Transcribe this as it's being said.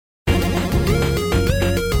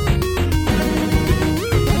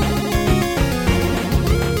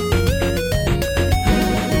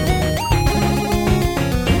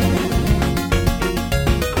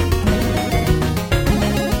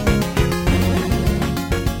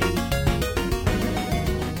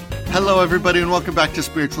Hello, everybody, and welcome back to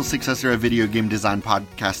Spiritual Successor, a video game design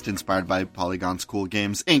podcast inspired by Polygon's Cool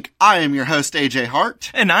Games, Inc. I am your host, AJ Hart.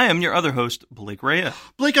 And I am your other host, Blake Rhea.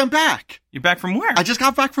 Blake, I'm back. You're back from where? I just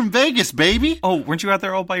got back from Vegas, baby. Oh, weren't you out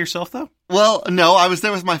there all by yourself, though? Well, no, I was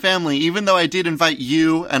there with my family, even though I did invite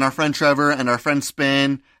you and our friend Trevor and our friend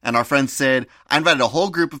Spin and our friend Sid. I invited a whole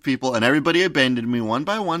group of people, and everybody abandoned me one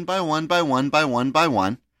by one by one by one by one by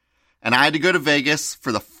one. And I had to go to Vegas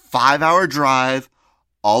for the 5-hour drive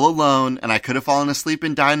all alone, and I could have fallen asleep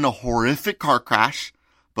and died in a horrific car crash.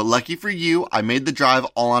 But lucky for you, I made the drive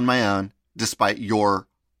all on my own, despite your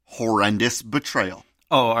horrendous betrayal.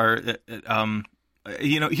 Oh,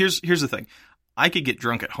 here's the thing. I could get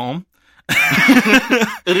drunk at home.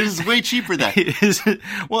 It is way cheaper then. It is,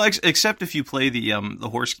 well, except if you play the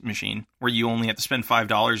horse machine, where you only have to spend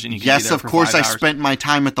 $5 and you can yes, be there of for course 5 I hours. spent my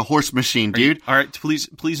time at the horse machine, dude. All right, please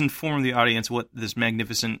inform the audience what this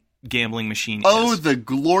magnificent gambling machine Oh, is. the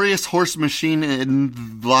glorious horse machine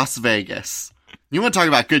in Las Vegas. You want to talk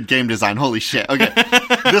about good game design? Holy shit. Okay.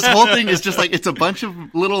 This whole thing is just like, it's a bunch of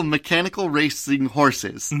little mechanical racing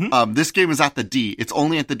horses. Mm-hmm. This game is at the D. It's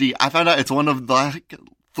only at the D. I found out it's one of the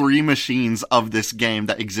 3 machines of this game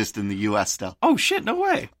that exist in the US still. Oh shit, no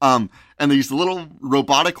way. And these little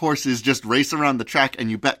robotic horses just race around the track,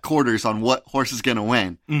 and you bet quarters on what horse is going to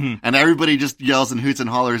win. Mm-hmm. And everybody just yells and hoots and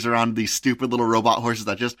hollers around these stupid little robot horses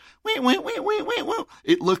that just, wait.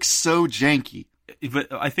 It looks so janky.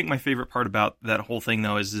 But I think my favorite part about that whole thing,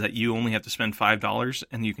 though, is that you only have to spend $5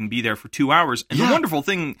 and you can be there for 2 hours. And Yeah. the wonderful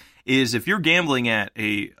thing is, if you're gambling at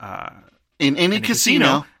In any in a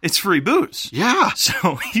casino. it's free booze. Yeah.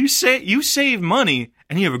 So you save money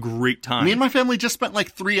and you have a great time. Me and my family just spent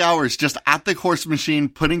like 3 hours just at the horse machine,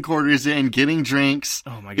 putting quarters in, getting drinks.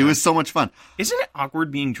 Oh my God. It was so much fun. Isn't it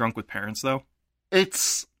awkward being drunk with parents, though?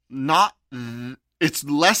 It's not... It's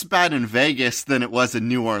less bad in Vegas than it was in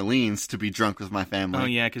New Orleans to be drunk with my family. Oh,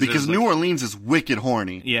 yeah, because New Orleans is wicked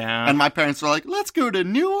horny. Yeah. And my parents were like, let's go to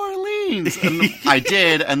New Orleans. And I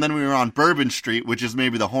did, and then we were on Bourbon Street, which is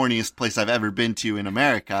maybe the horniest place I've ever been to in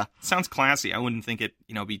America. Sounds classy. I wouldn't think it,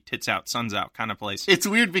 be tits out, suns out kind of place. It's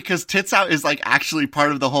weird because tits out is like actually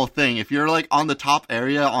part of the whole thing. If you're like on the top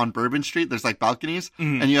area on Bourbon Street, there's like balconies,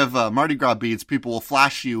 and you have Mardi Gras beads. People will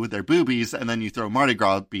flash you with their boobies, and then you throw Mardi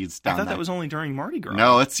Gras beads down I thought there. that was only during Mardi Gras.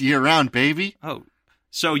 No, it's year-round, baby. Oh,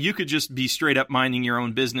 so you could just be straight up minding your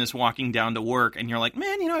own business, walking down to work, and you're like,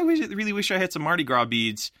 man, I really wish I had some Mardi Gras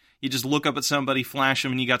beads. You just look up at somebody, flash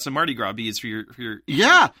them, and you got some Mardi Gras beads for your...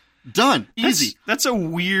 Yeah, done. Easy. That's a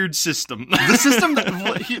weird system. The system,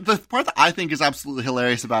 the part that I think is absolutely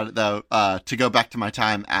hilarious about it, though, to go back to my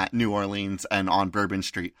time at New Orleans and on Bourbon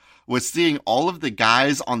Street, was seeing all of the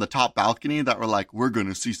guys on the top balcony that were like, we're going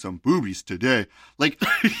to see some boobies today. Like...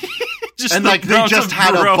 and like they just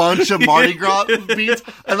had a bunch of Mardi Gras beads,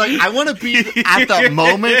 and like I want to be at that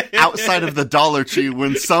moment outside of the Dollar Tree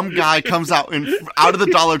when some guy comes out of the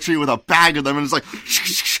Dollar Tree with a bag of them, and it's like,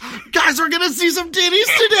 guys, we're gonna see some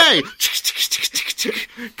titties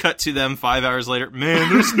today. Cut to them 5 hours later.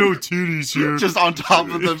 Man, there's no titties here. Just on top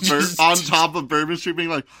of Bourbon Street, being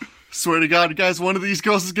like, swear to God, guys, one of these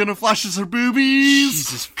girls is gonna flash us her boobies.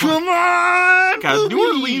 Jesus, come on, God, boobies. New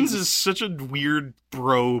Orleans is such a weird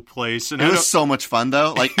bro place. And it was so much fun,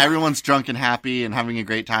 though. Like, everyone's drunk and happy and having a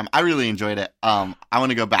great time. I really enjoyed it. I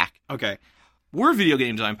want to go back. Okay. We're a video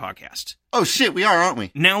game design podcast. Oh, shit, we are, aren't we?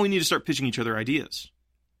 Now we need to start pitching each other ideas.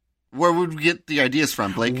 Where would we get the ideas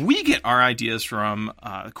from, Blake? We get our ideas from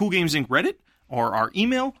Cool Games Inc. Reddit, or our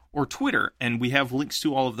email, or Twitter, and we have links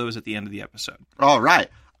to all of those at the end of the episode. All right.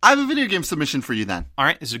 I have a video game submission for you, then. All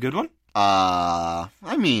right. Is it a good one? I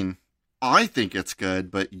mean... I think it's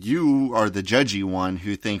good, but you are the judgy one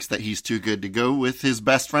who thinks that he's too good to go with his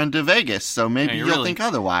best friend to Vegas, so maybe you'll think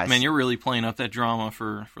otherwise. Man, you're really playing up that drama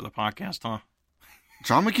for the podcast, huh?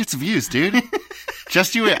 Drama gets views, dude.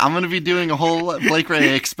 Just you wait. I'm going to be doing a whole Blake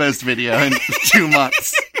Rhea exposed video in 2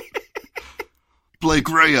 months. Blake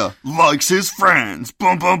Rhea likes his friends.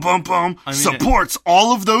 Bum, bum, bum, bum. Supports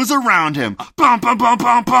all of those around him. Bum, bum, bum,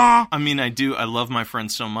 bum, bum. I mean, I do. I love my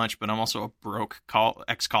friends so much, but I'm also a broke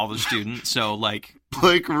ex-college student, so, like...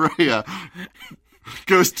 Blake Rhea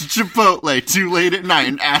goes to Chipotle too late at night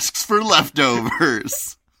and asks for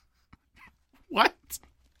leftovers. What?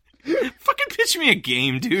 Fucking pitch me a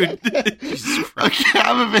game, dude. Okay, I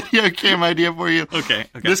have a video game idea for you. Okay.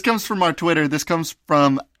 This comes from our Twitter. This comes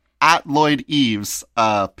from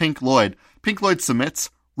 @LloydEves, Pink Lloyd. Pink Lloyd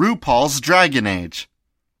submits RuPaul's Dragon Age.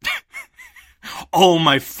 Oh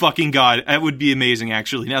my fucking God. That would be amazing,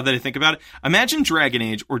 actually, now that I think about it. Imagine Dragon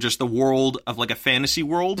Age, or just the world of, like, a fantasy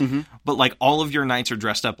world, but, like, all of your knights are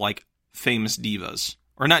dressed up like famous divas.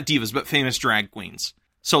 Or not divas, but famous drag queens.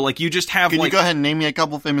 So, like, you just have, Can like... you go ahead and name me a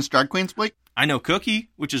couple famous drag queens, Blake? I know Cookie,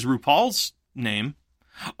 which is RuPaul's name.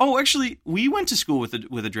 Oh, actually, we went to school with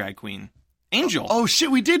a drag queen. Angel. Oh,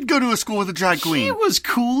 shit, we did go to a school with a drag queen. He was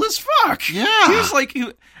cool as fuck. Yeah.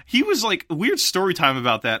 He was like weird story time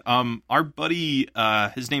about that. Our buddy,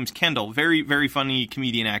 his name's Kendall, very, very funny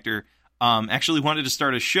comedian actor, actually wanted to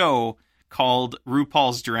start a show called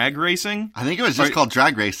RuPaul's Drag Racing. I think it was just called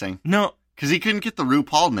Drag Racing. No. Because he couldn't get the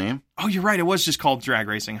RuPaul name. Oh, you're right. It was just called Drag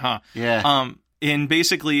Racing, huh? Yeah. And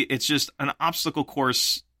basically, it's just an obstacle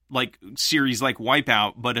course like series like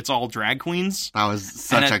Wipeout, but it's all drag queens. That was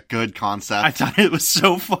such a good concept. I thought it was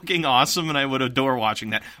so fucking awesome, and I would adore watching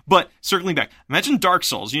that. But circling back, imagine Dark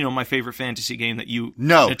Souls. You know, my favorite fantasy game that you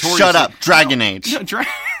shut up, Dragon Age. No,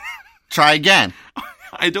 Try again.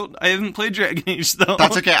 I haven't played Dragon Age though.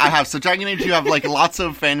 That's okay. I have. So Dragon Age, you have like lots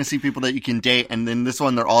of fantasy people that you can date, and then this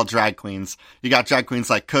one they're all drag queens. You got drag queens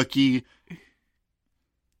like Cookie,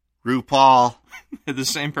 RuPaul. The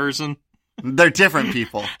same person. They're different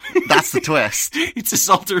people. That's the twist. It's his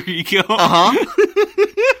alter ego.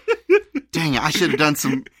 Dang it, I should have done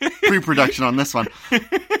some pre-production on this one.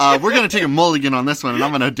 We're going to take a mulligan on this one, and I'm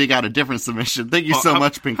going to dig out a different submission. Thank you so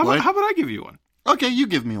much, Pink Floyd. How about I give you one? Okay, you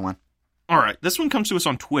give me one. All right, this one comes to us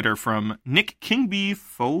on Twitter from Nick Kingby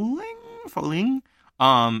Foling.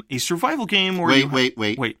 A survival game where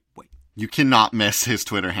Wait. You cannot miss his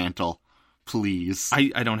Twitter handle. Please.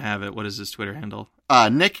 I don't have it. What is his Twitter handle?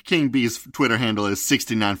 Nick Kingby's Twitter handle is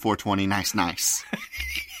 69420. Nice.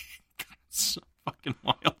 So fucking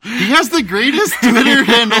wild. He has the greatest Twitter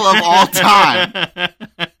handle of all time.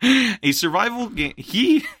 A survival game.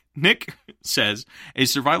 Nick says, a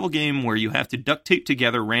survival game where you have to duct tape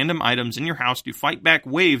together random items in your house to fight back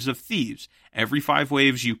waves of thieves. Every 5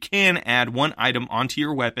 waves, you can add one item onto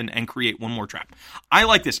your weapon and create one more trap. I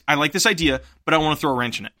like this. I like this idea, but I want to throw a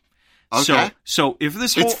wrench in it. Okay. So if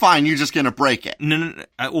this whole... It's fine, you're just going to break it. No.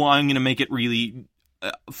 Well, I'm going to make it really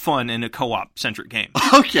fun and a co-op centric game.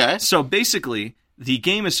 Okay. So basically, the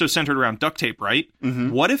game is so centered around duct tape, right? Mm-hmm.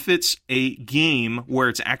 What if it's a game where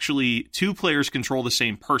it's actually 2 players control the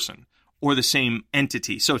same person or the same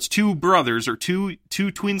entity? So it's 2 brothers or two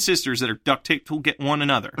twin sisters that are duct taped to get one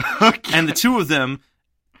another. Okay. And the 2 of them,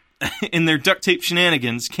 in their duct tape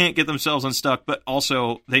shenanigans, can't get themselves unstuck, but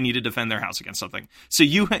also they need to defend their house against something. So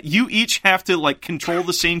you each have to like control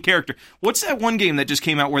the same character. What's that one game that just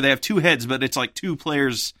came out where they have 2 heads, but it's like 2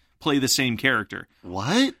 players play the same character?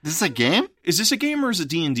 What? This is a game? Is this a game or is it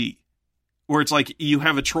D&D? Where it's like you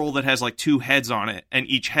have a troll that has like 2 heads on it, and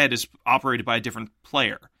each head is operated by a different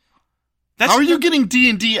player. How are you getting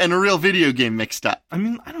D&D and a real video game mixed up? I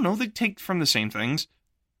mean, I don't know. They take from the same things.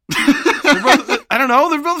 I don't know.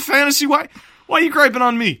 They're both fantasy. Why are you griping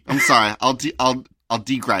on me? I'm sorry. I'll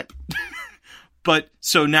de-gripe. But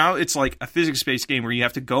so now it's like a physics-based game where you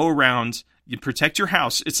have to go around, you protect your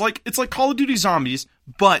house. It's like Call of Duty Zombies,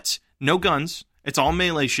 but no guns. It's all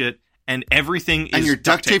melee shit, and everything is and you're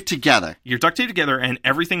duct taped together. You're duct taped together, and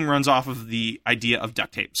everything runs off of the idea of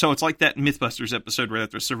duct tape. So it's like that Mythbusters episode where they have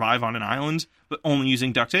to survive on an island, but only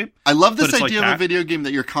using duct tape. I love this But it's idea like of a video game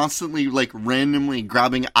that you're constantly like randomly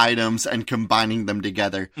grabbing items and combining them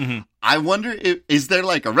together. Mm-hmm. I wonder is there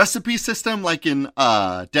like a recipe system like in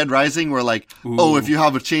Dead Rising where like, Ooh. if you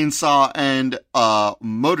have a chainsaw and a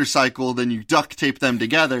motorcycle, then you duct tape them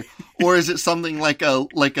together? Or is it something like a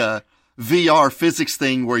VR physics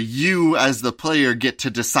thing where you as the player get to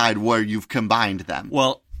decide where you've combined them?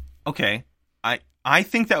 Well, okay. I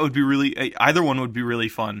think that would be really, either one would be really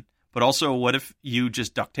fun. But also, what if you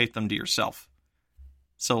just duct tape them to yourself?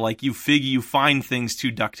 So, like, you find things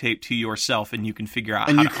to duct tape to yourself, and you can figure out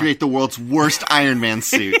and how you to create the world's worst Iron Man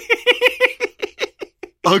suit.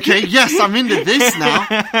 Okay, yes, I'm into this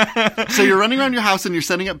now. So you're running around your house and you're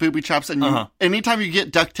setting up booby traps, and anytime you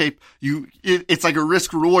get duct tape, it's like a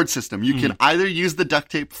risk-reward system. You can either use the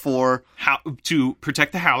duct tape for... to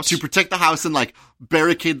protect the house. To protect the house and, like,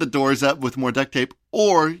 barricade the doors up with more duct tape,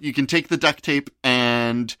 or you can take the duct tape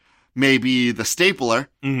and maybe the stapler,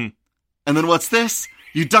 and then what's this?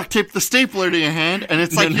 You duct tape the stapler to your hand, and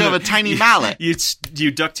it's like you have a tiny mallet.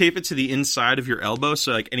 You duct tape it to the inside of your elbow,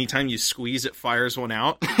 so like anytime you squeeze, it fires one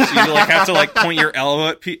out. So you like have to like point your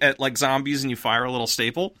elbow at like zombies, and you fire a little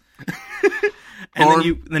staple.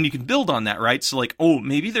 And then you can build on that, right? So like,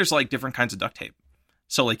 maybe there's like different kinds of duct tape.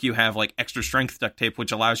 So like you have like extra strength duct tape,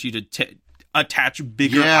 which allows you to attach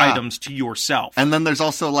bigger items to yourself. And then there's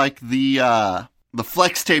also like the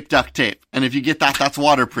flex tape duct tape, and if you get that, that's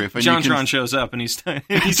waterproof. And John shows up, and he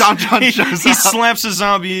slaps a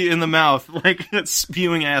zombie in the mouth, like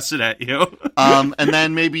spewing acid at you. And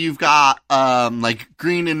then maybe you've got like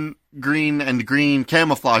green and green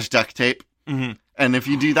camouflage duct tape, And if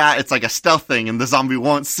you do that, it's like a stealth thing, and the zombie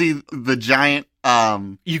won't see the giant.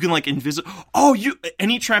 You can like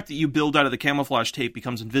any trap that you build out of the camouflage tape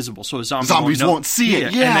becomes invisible, so a zombies won't see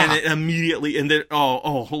it. Yeah, and then it immediately, and then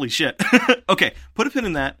holy shit. Okay, put a pin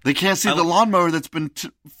in that. They can't see the lawnmower that's been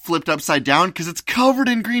flipped upside down because it's covered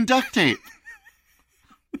in green duct tape.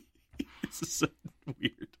 This is so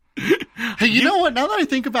weird. Hey, you know what? Now that I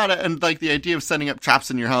think about it, and like the idea of setting up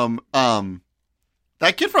traps in your home,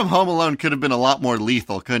 that kid from Home Alone could have been a lot more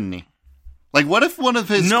lethal, couldn't he? Like, what if one of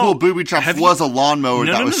his cool booby traps was a lawnmower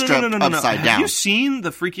that was strapped upside down? Have you seen the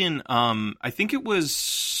freaking, I think it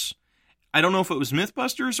was, I don't know if it was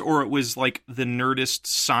Mythbusters or it was like the Nerdist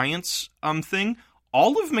Science thing.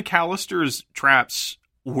 All of McAllister's traps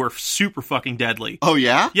were super fucking deadly. Oh,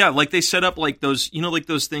 yeah? Yeah, like they set up like those, like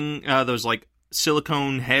those those like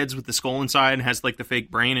silicone heads with the skull inside and has like the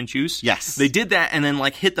fake brain and juice. Yes. They did that and then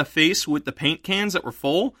like hit the face with the paint cans that were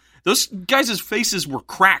full. Those guys' faces were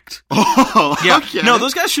cracked. Oh, yeah. Okay. No,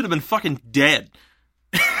 those guys should have been fucking dead.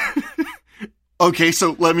 Okay,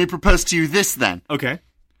 so let me propose to you this then. Okay.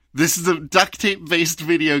 This is a duct tape-based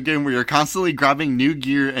video game where you're constantly grabbing new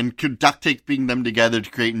gear and duct taping them together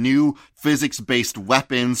to create new physics-based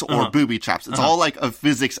weapons or booby traps. It's all like a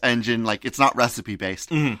physics engine, like it's not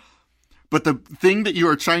recipe-based. Mm-hmm. But the thing that you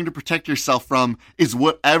are trying to protect yourself from is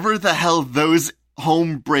whatever the hell those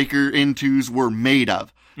home breaker intos were made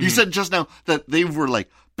of. You said just now that they were like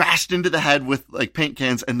bashed into the head with like paint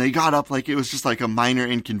cans and they got up like it was just like a minor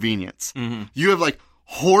inconvenience. Mm-hmm. You have like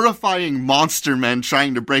horrifying monster men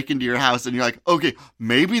trying to break into your house and you're like, okay,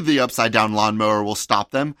 maybe the upside down lawnmower will stop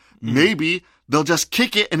them. Mm-hmm. Maybe they'll just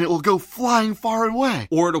kick it and it will go flying far away.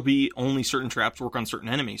 Or it'll be only certain traps work on certain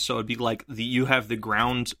enemies. So it'd be like you have the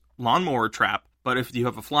ground lawnmower trap, but if you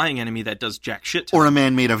have a flying enemy that does jack shit to or a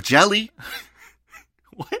man made of jelly.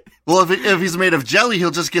 What? Well, if he's made of jelly,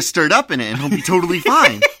 he'll just get stirred up in it and he'll be totally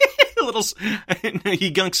fine.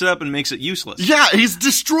 He gunks it up and makes it useless. Yeah, he's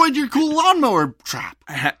destroyed your cool lawnmower trap.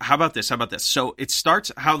 How about this? So it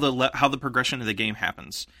starts how the progression of the game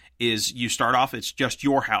happens is you start off, it's just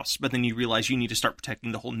your house, but then you realize you need to start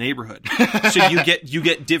protecting the whole neighborhood. So you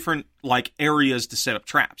get different like areas to set up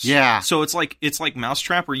traps. Yeah. So it's like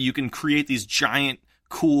Mousetrap where you can create these giant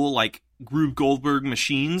cool like Rube Goldberg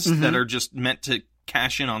machines that are just meant to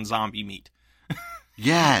cash in on zombie meat.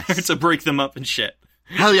 Yes. To break them up and shit.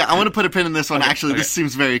 Hell yeah, I want to put a pin in this one. Actually, this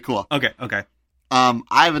seems very cool. Okay. I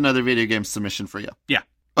have another video game submission for you. Yeah.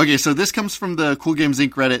 Okay, so this comes from the Cool Games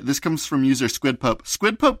Inc. Reddit. This comes from user Squidpope.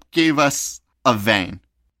 Squidpope gave us a vein.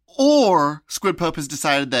 Or Squidpope has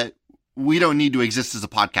decided that we don't need to exist as a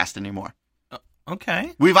podcast anymore.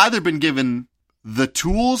 Okay. We've either been given the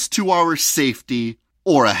tools to our safety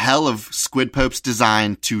or a hell of Squidpope's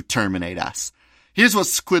design to terminate us. Here's what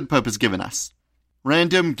Squidpope has given us.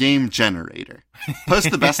 Random game generator.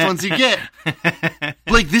 Post the best ones you get.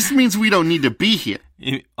 Like, this means we don't need to be here.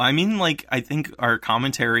 I mean, like, I think our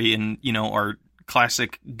commentary and, our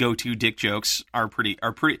classic go-to dick jokes are pretty,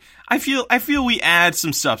 I feel we add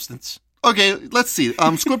some substance. Okay, let's see.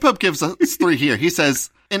 Squidpope gives us 3 here. He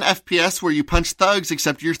says, an FPS where you punch thugs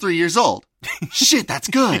except you're 3 years old. Shit, that's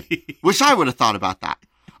good. Wish I would have thought about that.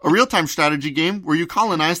 A real-time strategy game where you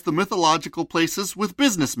colonize the mythological places with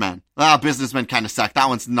businessmen. Businessmen kind of suck. That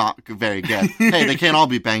one's not very good. Hey, they can't all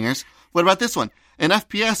be bangers. What about this one? An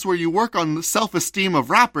FPS where you work on the self-esteem of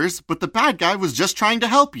rappers, but the bad guy was just trying to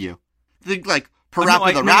help you. Think like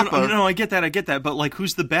Parappa the Rapper. No, I get that. But like,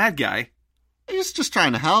 who's the bad guy? He's just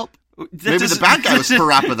trying to help. Maybe the bad guy was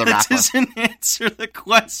Parappa the Rapper. That doesn't answer the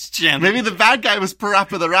question. Maybe the bad guy was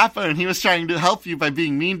Parappa the Rapper, and he was trying to help you by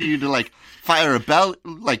being mean to you to like fire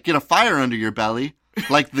get a fire under your belly,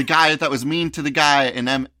 like the guy that was mean to the guy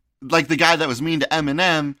like the guy that was mean to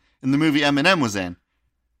Eminem in the movie Eminem was in.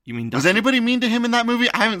 You mean was anybody mean to him in that movie?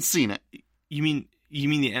 I haven't seen it. You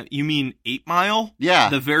mean 8 Mile? Yeah,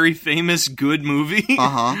 the very famous good movie.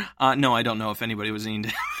 No, I don't know if anybody was mean to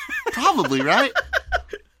him. Probably right.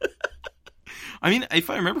 I mean, if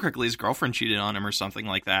I remember correctly, his girlfriend cheated on him or something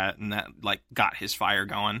like that, and that like got his fire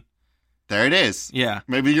going. There it is. Yeah.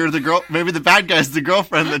 Maybe you're the girl. Maybe the bad guy's the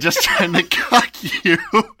girlfriend that just trying to cuck you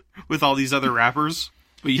with all these other rappers.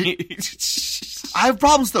 I have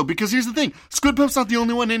problems though because here's the thing: Squidpope's not the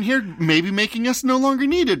only one in here. Maybe making us no longer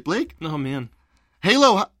needed. Blake. Oh man.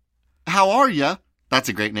 Halo, how are ya? That's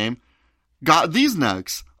a great name. Got these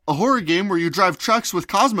nugs. A horror game where you drive trucks with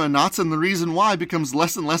cosmonauts and the reason why becomes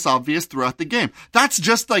less and less obvious throughout the game. That's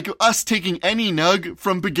just like us taking any nug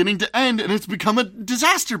from beginning to end and it's become a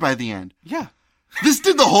disaster by the end. Yeah. This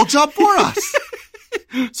did the whole job for us.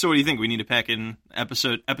 So what do you think? We need to pack in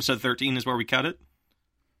episode 13 is where we cut it?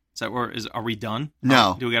 Are we done?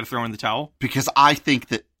 No. Do we got to throw in the towel? Because I think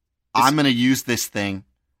that I'm going to use this thing,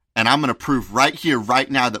 and I'm going to prove right here, right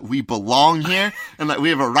now, that we belong here, and that we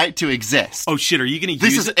have a right to exist. Oh, shit, are you going to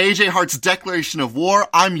This use is it? AJ Hart's declaration of war.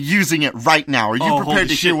 I'm using it right now. Are you prepared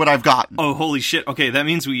to hear what I've gotten? Oh, holy shit. Okay, that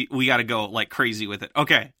means we got to go, like, crazy with it.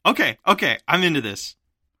 Okay. I'm into this.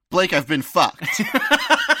 Blake, I've been fucked.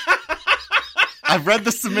 I've read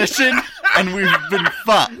the submission, and we've been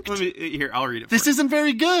fucked. Here, I'll read it. This isn't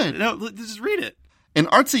very good. No, just read it. An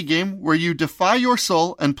artsy game where you defy your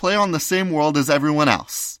soul and play on the same world as everyone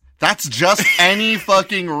else. That's just any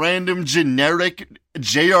fucking random generic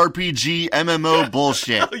JRPG MMO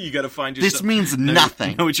bullshit. Oh, you gotta find yourself. This means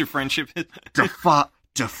nothing. Know what your friendship is?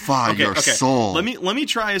 Defy your soul. Let me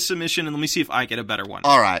try a submission and let me see if I get a better one.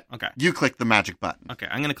 All right. Okay. You click the magic button. Okay,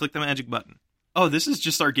 I'm gonna click the magic button. Oh, this is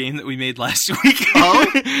just our game that we made last week.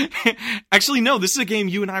 Oh? Actually, no, this is a game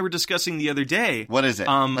you and I were discussing the other day. What is it?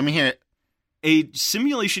 Let me hear it. A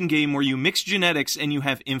simulation game where you mix genetics and you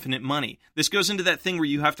have infinite money. This goes into that thing where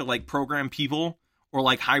you have to, like, program people or,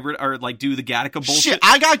 like, hybrid or, like, do the Gattaca bullshit. Shit,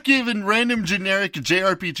 I got given random generic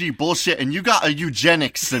JRPG bullshit and you got a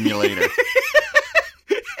eugenics simulator.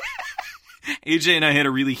 AJ and I had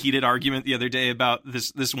a really heated argument the other day about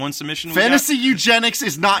this one submission. Fantasy eugenics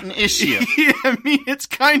is not an issue. Yeah, I mean, it's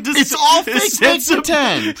kind of... It's all fake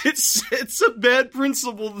pretend. It's a bad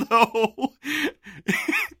principle, though.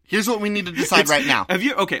 Here's what we need to decide right now. Have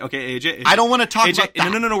you... Okay, AJ. I don't want to talk about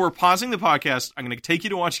that. No, we're pausing the podcast. I'm going to take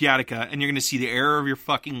you to watch Gattaca, and you're going to see the error of your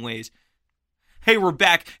fucking ways. Hey, we're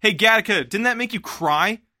back. Hey, Gattaca, didn't that make you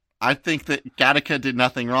cry? I think that Gattaca did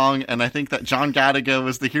nothing wrong, and I think that John Gattaca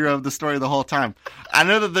was the hero of the story the whole time. I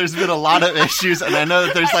know that there's been a lot of issues, and I know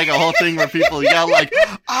that there's like a whole thing where people yell like,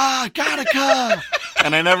 Gattaca!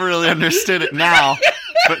 And I never really understood it now,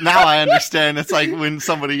 but now I understand. It's like when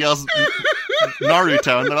somebody yells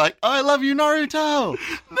Naruto, and they're like, oh, I love you, Naruto!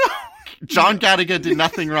 No. John Gattaca did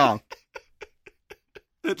nothing wrong.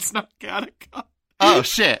 That's not Gattaca. Oh,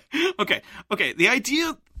 shit. Okay, the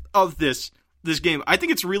idea of this game, I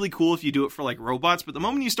think it's really cool if you do it for, like, robots, but the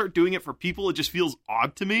moment you start doing it for people, it just feels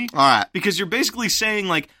odd to me. All right. Because you're basically saying,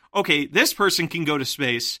 like, okay, this person can go to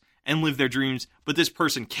space and live their dreams, but this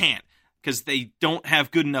person can't, because they don't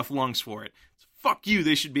have good enough lungs for it. Fuck you,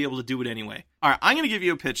 they should be able to do it anyway. All right, I'm going to give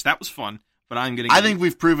you a pitch. That was fun, but I'm going to I think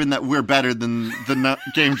we've proven that we're better than the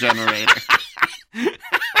game generator.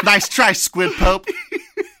 Nice try, Squid Pope.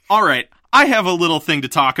 All right, I have a little thing to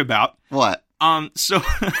talk about. What? So...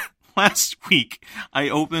 Last week, I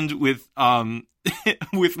opened with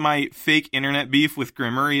with my fake internet beef with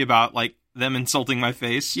Grimmery about, like, them insulting my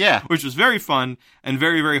face. Yeah. Which was very fun and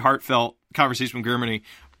very, very heartfelt conversation with Grimmery.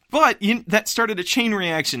 But that started a chain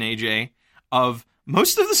reaction, AJ, of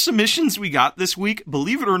most of the submissions we got this week,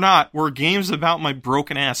 believe it or not, were games about my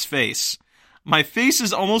broken-ass face. My face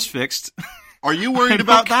is almost fixed. Are you worried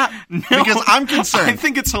about that? No, because I'm concerned. I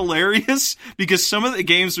think it's hilarious because some of the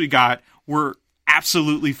games we got were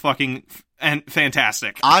absolutely fucking and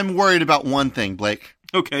fantastic. I'm worried about one thing, Blake.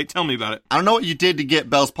 Okay, tell me about it. I don't know what you did to get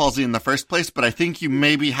Bell's palsy in the first place, but I think you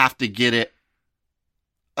maybe have to get it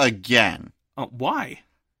again. Oh, why?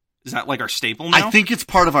 Is that like our staple now? I think it's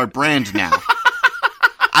part of our brand now.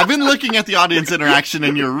 I've been looking at the audience interaction,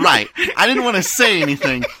 and you're right. I didn't want to say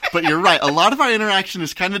anything, but you're right. A lot of our interaction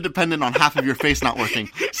is kind of dependent on half of your face not working.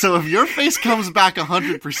 So if your face comes back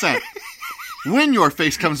 100%, when your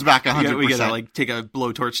face comes back 100%. We gotta, like, take a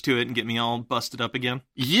blowtorch to it and get me all busted up again?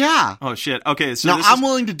 Yeah. Oh, shit. Okay, so now, this I'm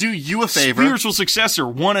willing to do you a favor. Spiritual successor,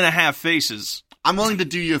 1.5 faces. I'm willing to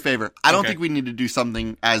do you a favor. I don't think we need to do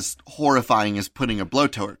something as horrifying as putting a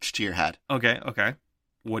blowtorch to your head. Okay.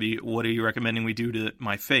 What are you recommending we do to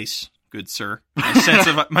my face, good sir?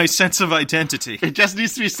 My sense of identity. It just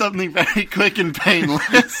needs to be something very quick and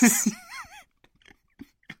painless.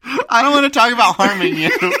 I don't want to talk about harming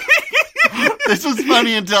you. This was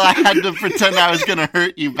funny until I had to pretend I was going to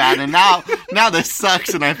hurt you bad, and now this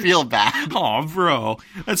sucks and I feel bad. Aw, bro.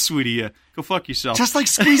 That's sweet of you. Go fuck yourself. Just, like,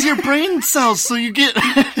 squeeze your brain cells so you get...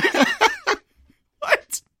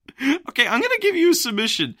 What? Okay, I'm going to give you a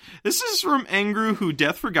submission. This is from Angru Who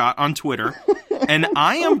Death Forgot on Twitter. An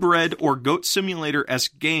I Am Bread or Goat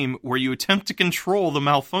Simulator-esque game where you attempt to control the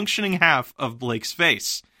malfunctioning half of Blake's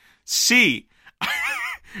face. C.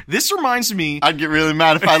 This reminds me... I'd get really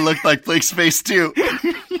mad if I looked like Blake's face, too.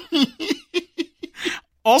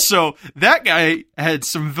 Also, that guy had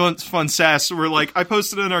some fun sass where, like, I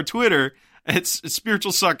posted on our Twitter. It's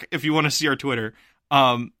Spiritual Suck if you want to see our Twitter.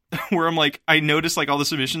 where I'm like, I noticed like all the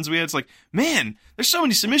submissions we had. It's like, man, there's so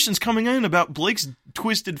many submissions coming in about Blake's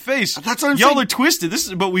twisted face. That's what I'm Y'all saying. are twisted.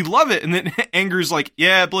 But we love it. And then Anger's like,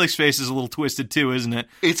 yeah, Blake's face is a little twisted too, isn't it?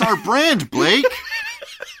 It's our brand, Blake.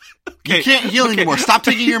 Okay. You can't heal anymore. Stop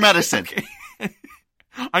taking your medicine. Okay.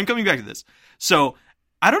 I'm coming back to this. So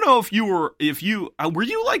I don't know if you were you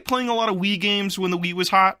like playing a lot of Wii games when the Wii was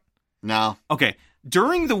hot? No. Okay.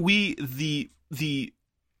 During the Wii, the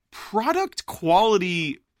product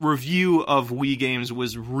quality review of Wii games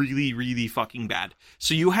was really, really fucking bad.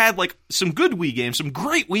 So you had like some good Wii games, some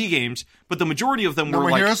great Wii games, but the majority of them No were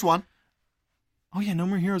More like, Heroes 1. oh yeah, No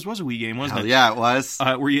More Heroes was a Wii game, wasn't Hell it? yeah, it was.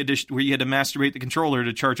 Where you had to masturbate the controller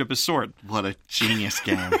to charge up his sword. What a genius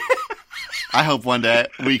game. I hope one day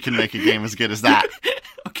we can make a game as good as that.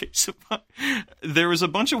 Okay, so there was a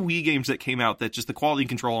bunch of Wii games that came out that just the quality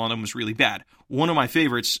control on them was really bad. One of my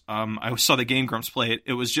favorites, I saw the Game Grumps play it.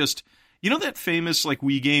 It was just, you know that famous like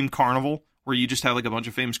Wii game Carnival, where you just have like a bunch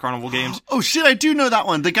of famous Carnival games? Oh shit, I do know that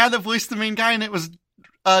one. The guy that voiced the main guy, and it was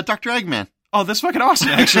Dr. Eggman. Oh, that's fucking awesome,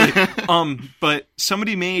 actually. But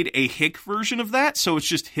somebody made a Hick version of that, so it's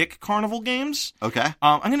just Hick Carnival games. Okay.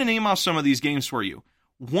 I'm going to name off some of these games for you.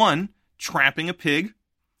 One, Trapping a Pig.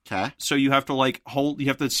 Okay. So you have to you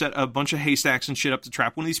have to set a bunch of haystacks and shit up to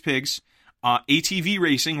trap one of these pigs. ATV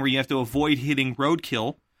racing, where you have to avoid hitting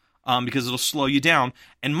roadkill, because it'll slow you down.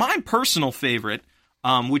 And my personal favorite,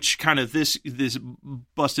 which kind of this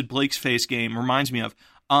busted Blake's face game reminds me of,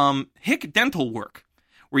 Hick Dental Work,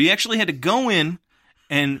 where you actually had to go in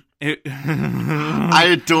and I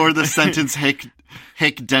adore the sentence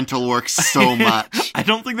Hick Dental Works so much. I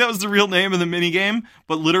don't think that was the real name of the minigame,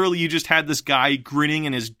 but literally you just had this guy grinning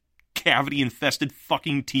in his cavity-infested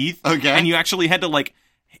fucking teeth. Okay. And you actually had to, like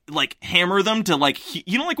hammer them to,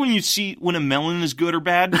 you know, like when you see when a melon is good or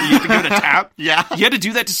bad, you have to give it a tap? Yeah. You had to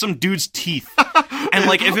do that to some dude's teeth. And,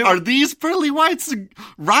 like, if it... Are these pearly whites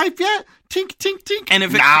ripe yet? Tink, tink, tink. And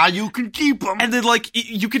if you can keep them. And then, like,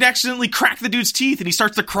 you could accidentally crack the dude's teeth, and he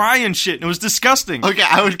starts to cry and shit, and it was disgusting. Okay,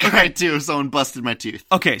 I would cry too if someone busted my tooth.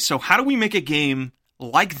 Okay, so how do we make a game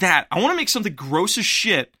like that? I want to make something gross as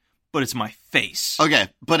shit, but it's my face. Okay,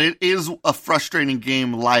 but it is a frustrating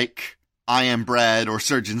game like I Am Bread or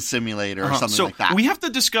Surgeon Simulator or something like that. We have to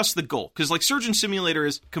discuss the goal, because, like, Surgeon Simulator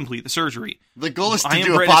is complete the surgery. The goal is to I Am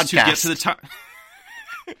do a Bread podcast. is to get to the top.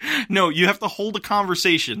 No, you have to hold a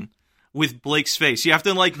conversation with Blake's face. You have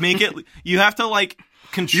to, like, make it... You have to, like...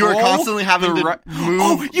 Control. You're constantly having to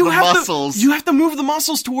move the muscles. You have to move the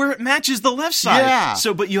muscles to where it matches the left side. Yeah.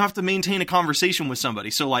 So, but you have to maintain a conversation with somebody.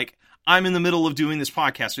 So, like, I'm in the middle of doing this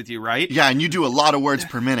podcast with you, right? Yeah, and you do a lot of words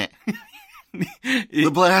per minute.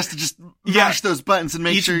 The player has to just mash those buttons and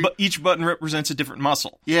make sure... Each button represents a different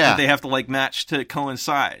muscle. Yeah. That they have to, like, match to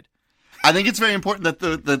coincide. I think it's very important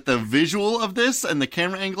that the visual of this and the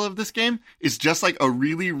camera angle of this game is just like a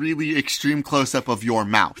really, really extreme close-up of your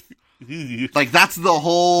mouth. Like, that's the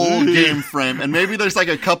whole game frame. And maybe there's like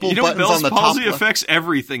a couple buttons Bell's on the palsy top. affects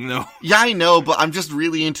everything, though. Yeah, I know, but I'm just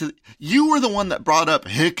really into... You were the one that brought up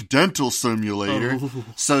Hick Dental Simulator. Oh.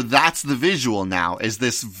 So that's the visual now, is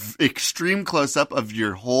this extreme close-up of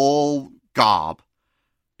your whole gob.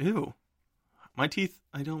 Ew. My teeth,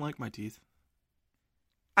 I don't like my teeth.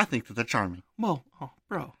 I think that they're charming. Well, oh,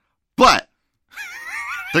 bro. But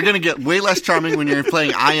they're going to get way less charming when you're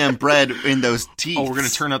playing I Am Bread in those teeth. Oh, we're going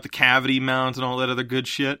to turn out the cavity mount and all that other good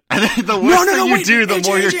shit. And then the worse you do, the AJ,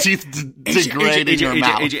 more your AJ, teeth degrade in your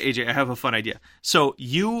mouth. AJ, I have a fun idea. So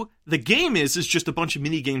the game is just a bunch of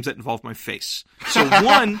mini games that involve my face. So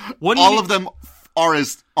one all of them are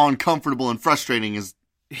as uncomfortable and frustrating as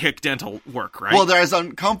Hick Dental Work, right? Well, they're as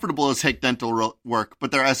uncomfortable as Hick Dental Work,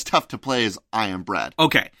 but they're as tough to play as I Am Bread.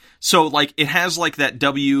 Okay. So, like, it has, like, that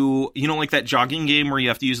like that jogging game where you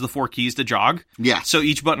have to use the 4 keys to jog? Yeah. So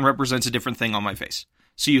each button represents a different thing on my face.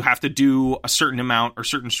 So you have to do a certain amount or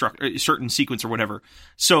certain sequence or whatever.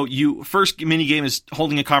 So first mini game is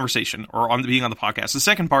holding a conversation or being on the podcast. The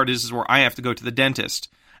second part is where I have to go to the dentist.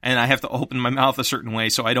 And I have to open my mouth a certain way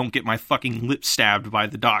so I don't get my fucking lip stabbed by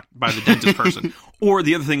the dentist person. Or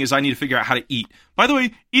the other thing is I need to figure out how to eat. By the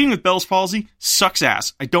way, eating with Bell's palsy sucks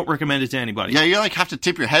ass. I don't recommend it to anybody. Yeah, you like have to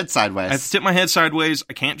tip your head sideways. I have to tip my head sideways.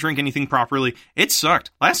 I can't drink anything properly. It sucked.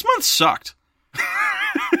 Last month sucked.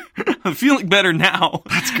 I'm feeling better now.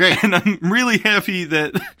 That's great. And I'm really happy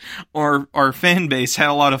that our fan base had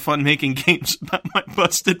a lot of fun making games about my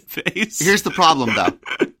busted face. Here's the problem,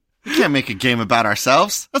 though. We can't make a game about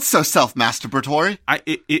ourselves. That's so self-masturbatory.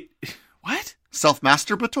 What?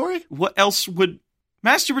 Self-masturbatory? What else would...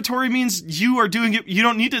 Masturbatory means you are doing it... You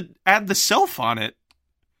don't need to add the self on it.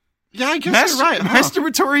 Yeah, I guess you're right. Huh?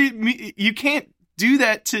 Masturbatory... You can't do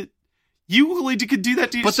that to... You really could do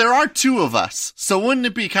that to But there are two of us, so wouldn't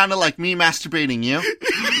it be kind of like me masturbating you?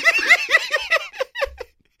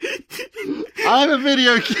 I have a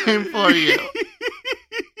video game for you.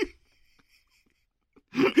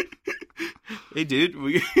 Hey, dude.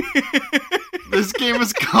 This game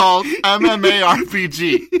is called MMA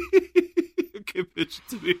RPG. Okay, pitch it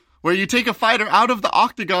to me. Where you take a fighter out of the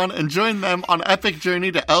octagon and join them on epic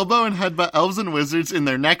journey to elbow and headbutt elves and wizards in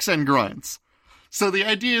their necks and groins. So the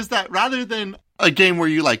idea is that rather than a game where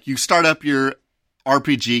you start up your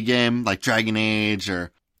RPG game like Dragon Age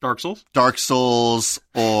or Dark Souls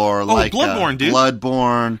or Bloodborne, dude.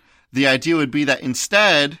 Bloodborne, the idea would be that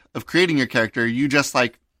instead of creating your character, you just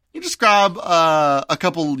grab a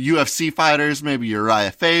couple UFC fighters, maybe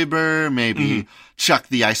Uriah Faber, maybe Chuck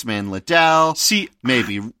the Iceman Liddell. See,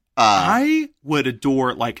 maybe I would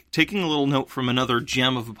adore, taking a little note from another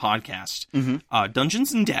gem of a podcast,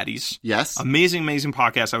 Dungeons and Daddies. Yes. Amazing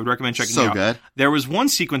podcast. I would recommend checking it out. So good. There was one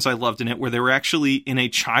sequence I loved in it where they were actually in a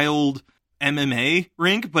child MMA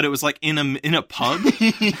rink, but it was in a pub.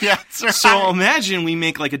 Yeah, that's right. So imagine we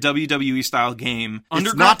make a WWE style game.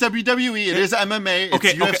 It's not WWE. It is MMA.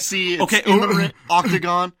 It's UFC. It's in the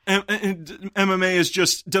octagon. MMA is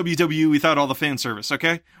just WWE without all the fan service.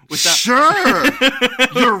 Okay. Sure.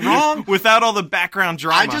 You're wrong. Without all the background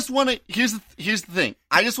drama. I just want to. Here's the thing.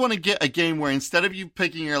 I just want to get a game where instead of you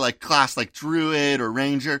picking your class like Druid or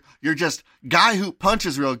Ranger, you're just guy who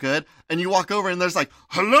punches real good, and you walk over and there's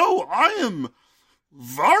hello, I am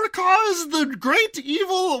Varkaz, the great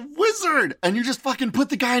evil wizard, and you just fucking put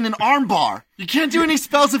the guy in an arm bar. You can't do any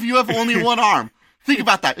spells if you have only one arm. Think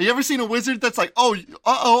about that. Have you ever seen a wizard that's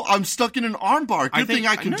I'm stuck in an arm bar. Good thing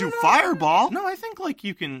I can do fireball. No, I think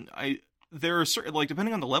you can. There are certain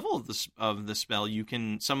depending on the level of the spell, you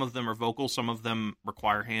can. Some of them are vocal, some of them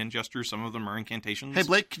require hand gestures, some of them are incantations. Hey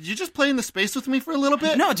Blake, could you just play in the space with me for a little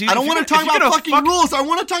bit? No, dude. I don't want to talk about fucking rules. I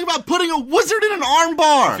want to talk about putting a wizard in an arm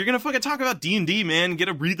bar. If you're gonna fucking talk about D&D, man, get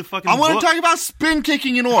to read the fucking. I want to talk about spin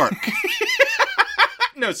kicking an orc.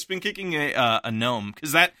 No, spin kicking a gnome,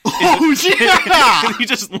 because that. Yeah! You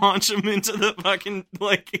just launch him into the fucking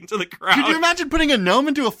into the crowd. Could you imagine putting a gnome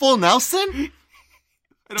into a full Nelson?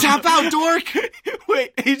 Tap out, dork!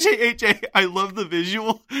 Wait, AJ, I love the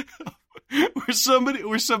visual where somebody's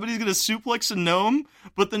gonna suplex a gnome,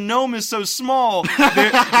 but the gnome is so small,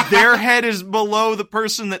 their head is below the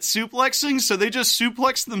person that's suplexing, so they just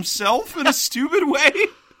suplex themselves in a stupid way.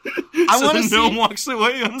 The gnome walks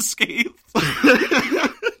away unscathed.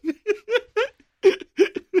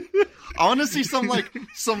 I want to see some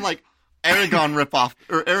Aragorn ripoff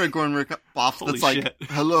that's shit.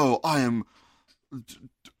 hello, I am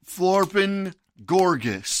Florpin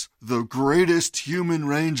Gorgus, the greatest human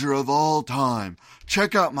ranger of all time.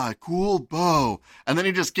 Check out my cool bow. And then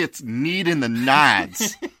he just gets kneed in the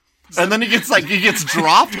nads. And then he gets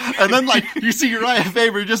dropped, and then you see Uriah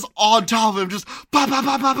Faber just on top of him, just ba ba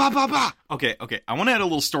ba ba ba ba ba. Okay. I want to add a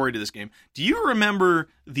little story to this game. Do you remember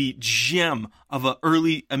the gem of a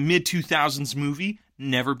mid 2000s movie,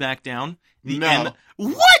 Never Back Down? No.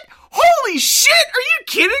 What? Holy shit! Are you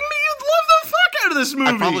kidding me? You'd love the fuck out of this movie.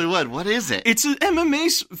 I probably would. What is it? It's an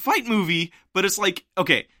MMA fight movie, but it's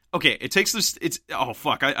okay. It takes this. Oh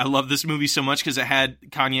fuck! I love this movie so much because it had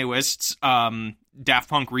Kanye West's Daft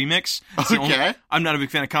Punk remix. Okay. I'm not a big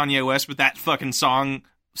fan of Kanye West, but that fucking song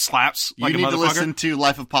slaps like a motherfucker. You need to listen to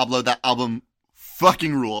Life of Pablo. That album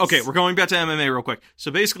fucking rules. Okay, we're going back to MMA real quick. So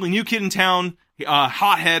basically, new kid in town,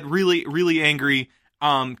 hothead, really, really angry,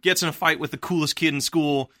 gets in a fight with the coolest kid in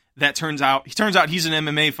school. Turns out he's an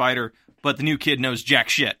MMA fighter, but the new kid knows jack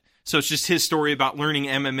shit. So it's just his story about learning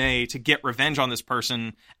MMA to get revenge on this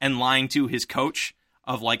person and lying to his coach.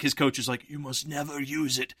 His coach is you must never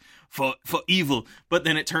use it for evil. But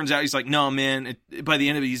then it turns out he's no, man. By the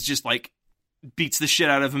end of it, he's just beats the shit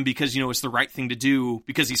out of him because, it's the right thing to do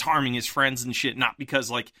because he's harming his friends and shit, not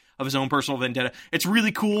because of his own personal vendetta. It's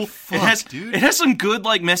really cool. It has some good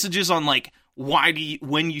messages on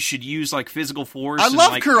when you should use physical force. I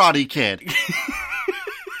love Karate Kid.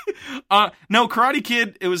 No, Karate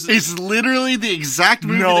Kid. It's literally the exact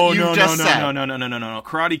movie that you just said. No.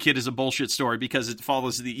 Karate Kid is a bullshit story because it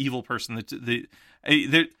follows the evil person.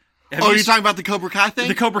 You're talking about the Cobra Kai thing?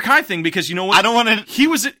 The Cobra Kai thing, because you know what? I don't want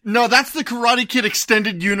to... No, that's the Karate Kid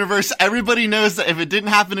extended universe. Everybody knows that if it didn't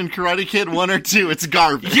happen in Karate Kid 1 or 2, it's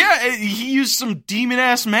garbage. Yeah, he used some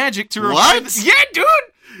demon-ass magic to revive... What? Yeah, dude!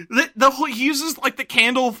 He uses the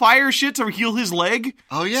candle fire shit to heal his leg.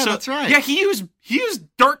 Oh yeah, that's right. Yeah, he used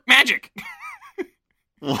dark magic.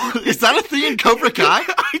 Is that a thing in Cobra Kai?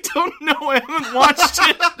 I don't know. I haven't watched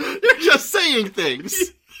it. You're just saying things.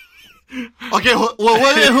 Okay,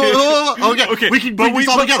 okay, we can bring this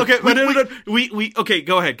all together. Okay, okay,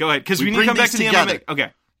 go ahead, because we need to come back to the MMA.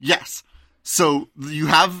 Okay. Yes. So you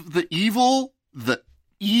have the evil Mr.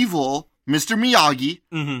 Miyagi.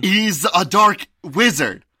 Mm-hmm. He's a dark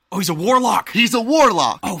wizard. Oh, he's a warlock. He's a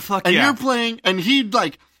warlock. Oh, fuck and yeah. And you're playing, and he,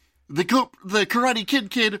 like, the Karate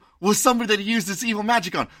Kid was somebody that he used this evil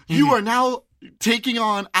magic on. Mm-hmm. You are now taking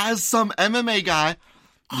on, as some MMA guy,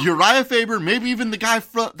 Uriah Faber, maybe even the guy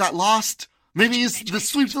that lost. Maybe he's the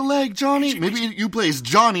sweep the leg, Johnny. Maybe you play as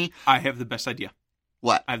Johnny. I have the best idea.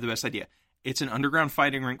 What? I have the best idea. It's an underground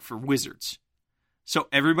fighting rink for wizards. So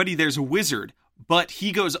everybody there's a wizard, but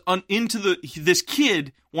he goes into this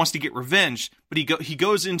kid wants to get revenge, but he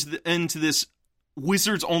goes into this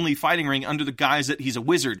wizards only fighting ring under the guise that he's a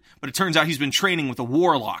wizard, but it turns out he's been training with a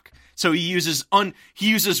warlock. So he uses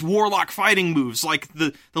warlock fighting moves like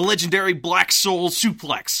the legendary Black Soul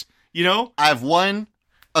suplex, you know? I have one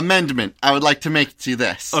amendment I would like to make to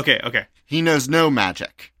this. Okay. He knows no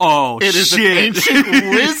magic. Oh, it is shit. an ancient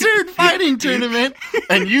wizard fighting tournament,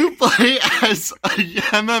 and you play as a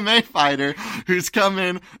MMA fighter who's come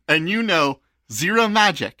in, and you know zero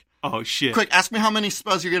magic. Oh, shit. Quick, ask me how many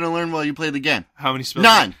spells you're going to learn while you play the game. How many spells?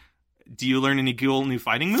 None. Do you learn any cool new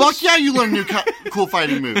fighting moves? Fuck yeah, you learn new cool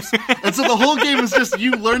fighting moves. And so the whole game is just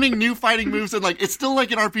you learning new fighting moves, and like it's still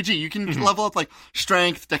like an RPG. You can level up like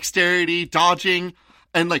strength, dexterity, dodging,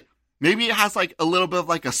 and like maybe it has like a little bit of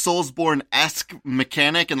like a Soulsborne-esque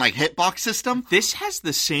mechanic and like hitbox system. This has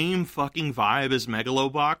the same fucking vibe as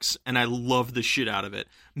Megalobox, and I love the shit out of it.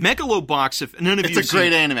 Megalobox, if none of you, it's a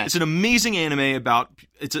great anime. It's an amazing anime about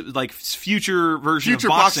it's a, like future version future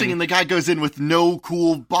of boxing, and the guy goes in with no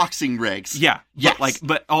cool boxing rigs. Yeah, yes.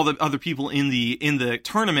 But all the other people in the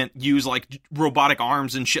tournament use like robotic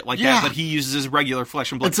arms and shit like that. But he uses his regular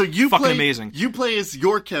flesh and blood. And so you fucking play, amazing. You play as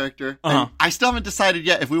your character. And I still haven't decided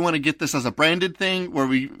yet if we want to get this as a branded thing where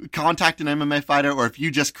we contact an MMA fighter, or if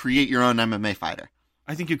you just create your own MMA fighter.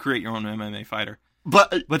 I think you create your own MMA fighter.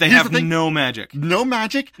 But they have no magic. No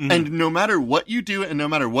magic, and no matter what you do and no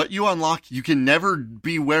matter what you unlock, you can never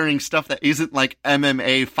be wearing stuff that isn't like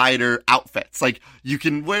MMA fighter outfits. Like, you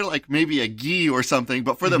can wear like maybe a gi or something,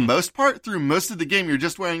 but for the most part, through most of the game, you're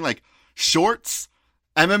just wearing like shorts,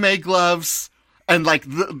 MMA gloves, and like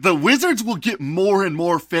the wizards will get more and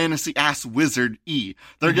more fantasy-ass wizard-y.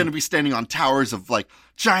 They're going to be standing on towers of like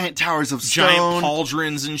giant towers of stone. Giant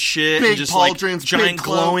pauldrons and shit. Big and just pauldrons, like giant big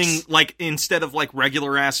glowing, cloaks. like instead of like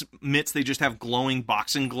regular ass mitts, they just have glowing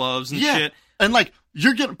boxing gloves and shit. And like,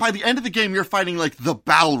 by the end of the game, you're fighting like the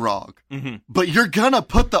Balrog. But you're gonna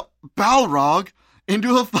put the Balrog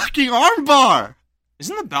into a fucking armbar.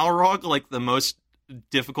 Isn't the Balrog like the most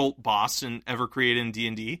difficult boss ever created in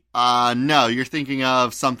D&D? No, you're thinking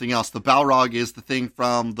of something else. The Balrog is the thing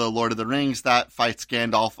from the Lord of the Rings that fights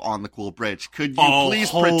Gandalf on the cool bridge. Could you please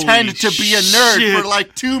pretend to be a nerd for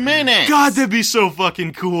like 2 minutes? God, that'd be so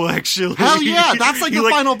fucking cool, actually. Hell yeah, that's like the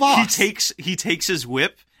final boss. He takes his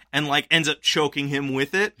whip and like ends up choking him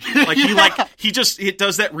with it. Like it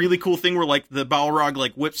does that really cool thing where like the Balrog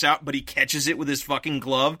like whips out, but he catches it with his fucking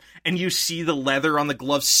glove, and you see the leather on the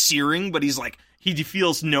glove searing, but he's like, he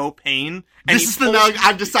feels no pain. And this is the nug.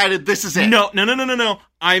 I've decided this is it. No.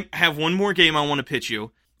 I have one more game I want to pitch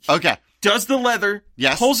you. Okay. Does the leather,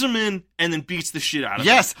 yes, pulls him in, and then beats the shit out of him.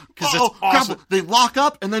 Yes. Because it's awesome. They lock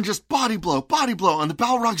up, and then just body blow, and the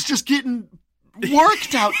Balrog's just getting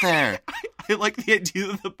worked out there. I like the idea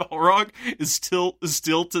that the Balrog is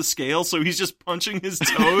still to scale, so he's just punching his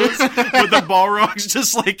toes, but the Balrog's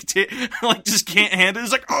just like just can't handle it.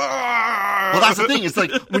 It's like, well, that's the thing. It's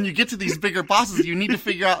like when you get to these bigger bosses, you need to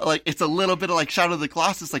figure out like it's a little bit of like Shadow of the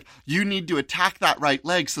Colossus. Like you need to attack that right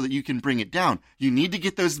leg so that you can bring it down. You need to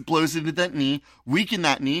get those blows into that knee, weaken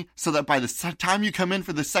that knee, so that by the time you come in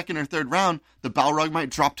for the second or third round, the Balrog might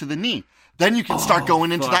drop to the knee. Then you can start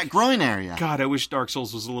going into that groin area. God, I wish Dark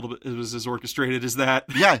Souls was as orchestrated as that.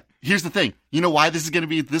 Yeah, here's the thing. You know why this is going to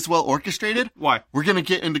be this well orchestrated? Why? We're going to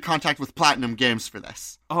get into contact with Platinum Games for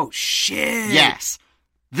this. Oh, shit. Yes.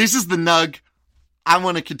 This is the nug. I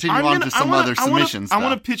want to continue on to some other submissions. I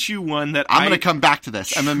want to pitch you one that I'm going to come back to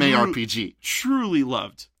this. MMA RPG. Truly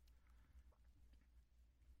loved.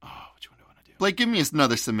 Oh, which one do I want to do? Blake, give me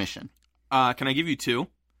another submission. Can I give you two?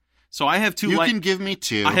 So I have two. You can give me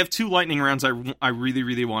two. I have two lightning rounds I really,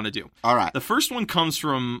 really want to do. All right. The first one comes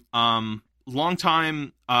from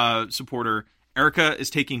longtime supporter Erica is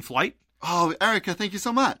Taking Flight. Oh, Erica, thank you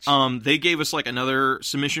so much. They gave us like another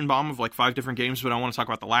submission bomb of like 5 different games, but I want to talk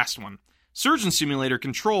about the last one. Surgeon Simulator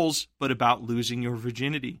controls, but about losing your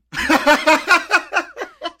virginity.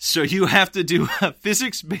 So you have to do a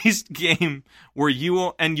physics-based game where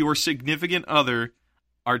you and your significant other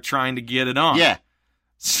are trying to get it on. Yeah.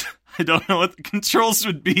 I don't know what the controls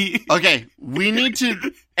would be. Okay, we need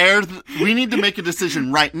to make a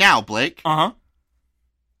decision right now, Blake. Uh-huh.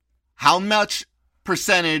 How much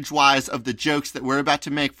percentage-wise of the jokes that we're about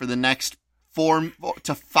to make for the next 4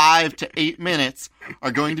 to 5 to 8 minutes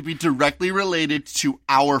are going to be directly related to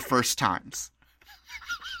our first times?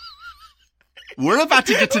 We're about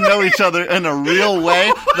to get to know each other in a real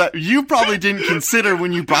way that you probably didn't consider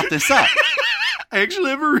when you brought this up. I actually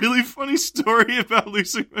have a really funny story about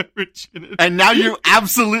losing my virginity. And now you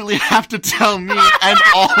absolutely have to tell me and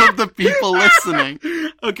all of the people listening.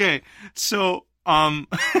 Okay, so,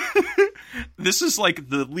 this is like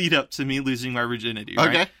the lead up to me losing my virginity, right?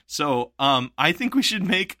 Okay. So, I think we should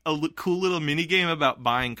make a cool little mini game about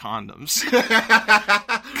buying condoms.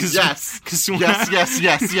 Yes.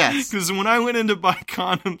 Yes. Because when I went in to buy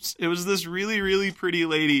condoms, it was this really, really pretty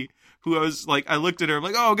lady who I looked at her, I'm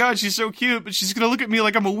like, oh god, she's so cute, but she's gonna look at me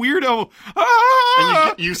like I'm a weirdo. Ah!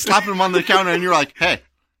 And you slap him on the counter and you're like, hey,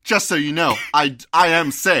 just so you know, I am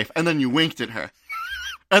safe. And then you winked at her.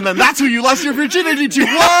 And then that's who you lost your virginity to.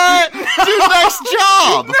 What? Dude, nice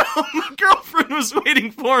job! No, my girlfriend was waiting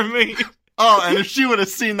for me. Oh, and if she would have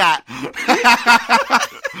seen that,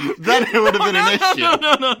 then it would have been an issue.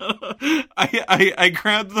 No. I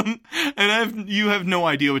grabbed them, and you have no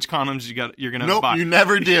idea which condoms you're gonna buy. Nope, you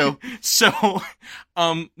never do. So,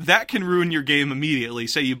 that can ruin your game immediately.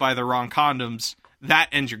 Say you buy the wrong condoms, that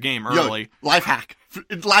ends your game early. Yo, life hack.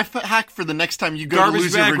 Life hack for the next time you go Garbage to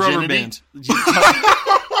lose bag, your virginity. Rubber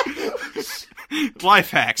band. Life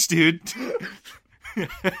hacks, dude.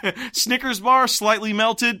 Snickers bar, slightly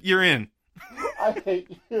melted, you're in. I hate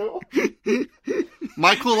you.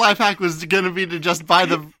 My cool life hack was going to be to just buy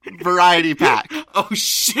the variety pack. Oh,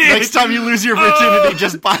 shit. Next time you lose your virginity,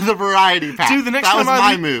 just buy the variety pack. Dude, that was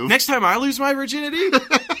my move. Next time I lose my virginity?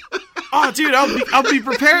 Oh, dude, I'll be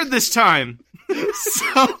prepared this time.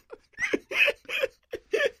 So...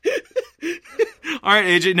 All right,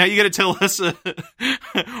 AJ, now you got to tell us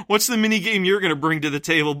what's the mini game you're going to bring to the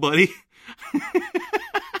table, buddy?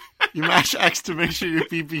 You mash X to make sure your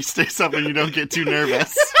pee-pee stays up and you don't get too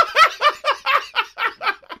nervous.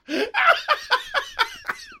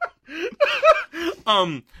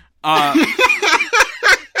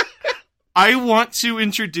 I want to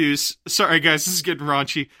introduce... Sorry, guys, this is getting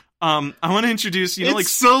raunchy. I want to introduce,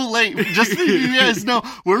 it's so late. Just so you guys know,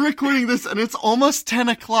 we're recording this and it's almost 10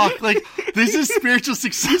 o'clock. Like, this is Spiritual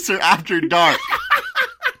Successor After Dark.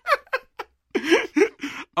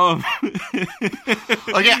 Okay,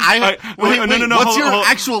 wait, no, what's hold your on.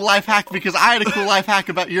 actual life hack? Because I had a cool life hack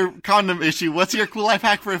about your condom issue. What's your cool life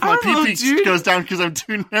hack for if my pee-pee goes down because I'm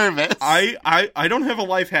too nervous? I don't have a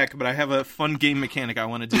life hack, but I have a fun game mechanic I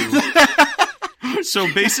want to do.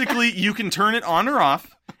 So basically, you can turn it on or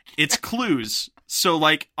off. It's clues. So,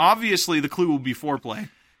 like, obviously the clue will be foreplay.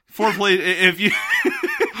 Foreplay, if you...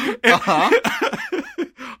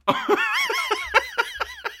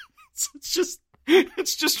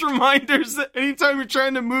 It's just reminders that anytime you're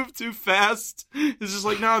trying to move too fast, it's just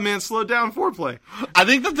like, no, man, slow down, foreplay. I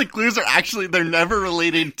think that the clues are actually, they're never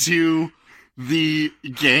related to the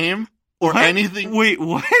game or anything. Wait,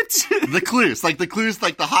 what? The clues, like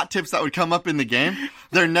the hot tips that would come up in the game,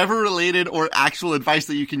 they're never related or actual advice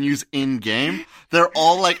that you can use in game. They're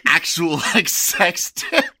all like actual like sex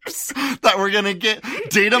tips that we're gonna get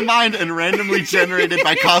data mined and randomly generated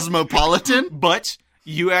by Cosmopolitan. But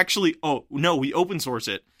you actually, we open source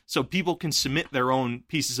it so people can submit their own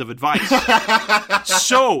pieces of advice.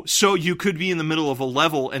 So you could be in the middle of a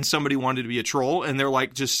level and somebody wanted to be a troll and they're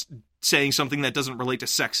like just saying something that doesn't relate to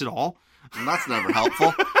sex at all. And that's never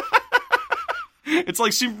helpful. It's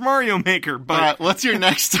like Super Mario Maker, but... All right, what's your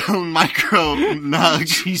next micro nug?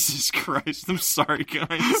 Jesus Christ, I'm sorry,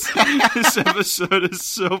 guys. This episode is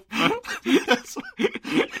so fun.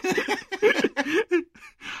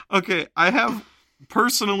 Okay, I have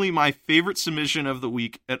personally my favorite submission of the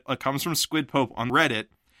week. It comes from Squid Pope on Reddit.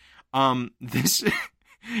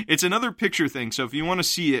 It's another picture thing, so if you want to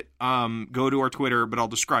see it, go to our Twitter, but I'll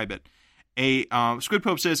describe it. Squid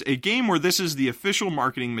Pope says, a game where this is the official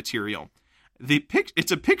marketing material.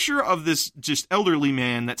 It's a picture of this just elderly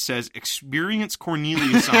man that says, Experience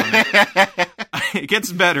Cornelius on it. It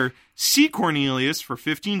gets better. See Cornelius for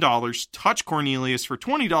 $15. Touch Cornelius for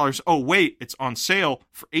 $20. Oh, wait, it's on sale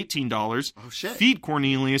for $18. Oh, shit. Feed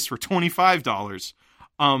Cornelius for $25.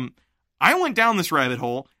 I went down this rabbit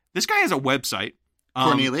hole. This guy has a website.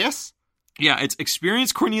 Cornelius? Yeah, it's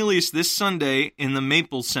Experience Cornelius this Sunday in the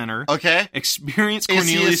Maple Center. Okay.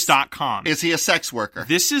 ExperienceCornelius.com. Is he a sex worker?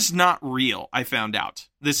 This is not real, I found out.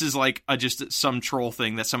 This is like just some troll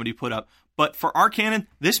thing that somebody put up. But for our canon,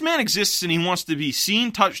 this man exists and he wants to be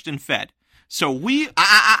seen, touched, and fed. So we...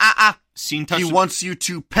 Seen, touched... He wants you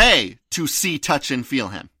to pay to see, touch, and feel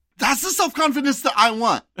him. That's the self-confidence that I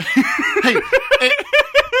want. Hey,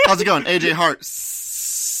 how's it going? AJ Hart,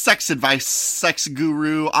 sex advice, sex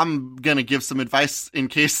guru. I'm gonna give some advice in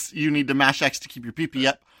case you need to mash X to keep your pee-pee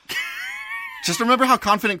up. Just remember how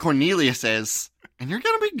confident Cornelius is, and you're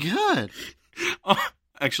gonna be good.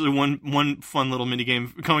 Actually, one fun little mini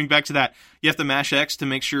game. Going back to that, you have to mash X to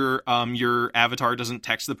make sure your avatar doesn't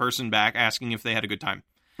text the person back asking if they had a good time.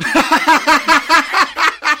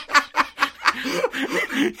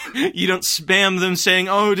 You don't spam them saying,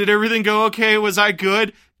 "Oh, did everything go okay? Was I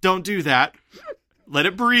good?" Don't do that. Let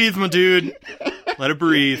it breathe, my dude. Let it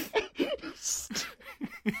breathe.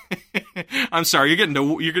 I'm sorry, you're getting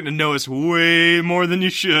to know us way more than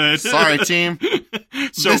you should. Sorry, team.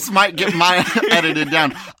 So, this might get edited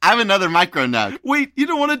down. I have another micro nug. Wait, you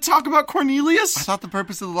don't want to talk about Cornelius? I thought the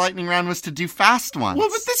purpose of the lightning round was to do fast ones. Well,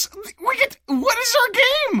 but what is our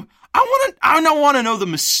game? I want to know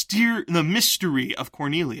the mystery of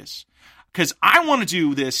Cornelius, because I want to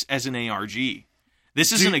do this as an ARG.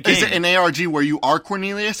 This isn't a game. Is it an ARG where you are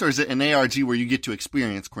Cornelius, or is it an ARG where you get to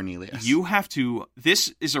experience Cornelius? You have to.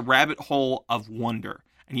 This is a rabbit hole of wonder.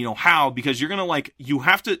 And you know how? Because you're going to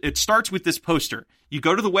it starts with this poster. You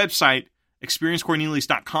go to the website,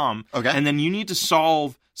 experiencecornelius.com, okay, and then you need to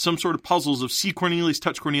solve some sort of puzzles of see Cornelius,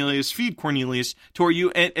 touch Cornelius, feed Cornelius, to where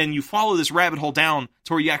you follow this rabbit hole down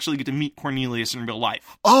to where you actually get to meet Cornelius in real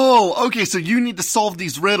life. Oh, okay, so you need to solve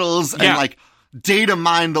these riddles and data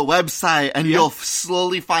mine the website, and you'll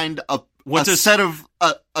slowly find a set of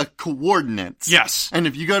coordinates. Yes. And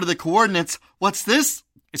if you go to the coordinates, what's this?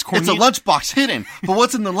 It's a lunchbox hidden. But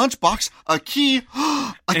what's in the lunchbox? A key.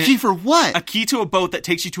 Key for what? A key to a boat that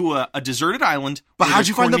takes you to a deserted island. But how'd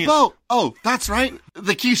you find the boat? Oh, that's right.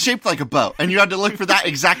 The key's shaped like a boat, and you had to look for that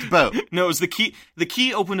exact boat. No, it was the key. The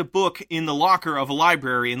key opened a book in the locker of a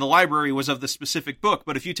library, and the library was of the specific book.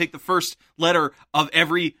 But if you take the first letter of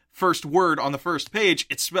every first word on the first page,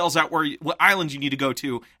 it spells out what island you need to go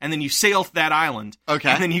to, and then you sail to that island. Okay.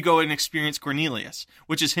 And then you go and experience Cornelius,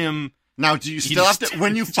 which is him. Now, do you still have to,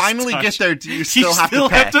 when you finally get there, do you still have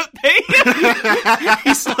to pay?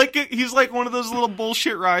 He's like one of those little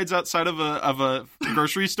bullshit rides outside of a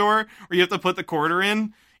grocery store where you have to put the quarter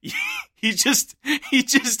in. He just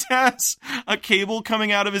has a cable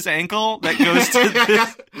coming out of his ankle that goes to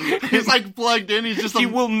this. He's like plugged in. He's just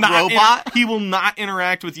robot. He will not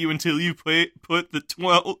interact with you until you put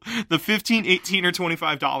the 15, 18, or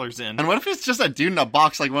 $25 in. And what if it's just a dude in a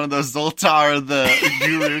box like one of those Zoltar the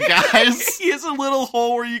guru guys? He has a little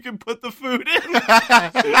hole where you can put the food in.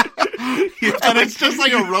 And it's just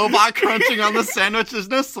like a robot crunching on the sandwich. There's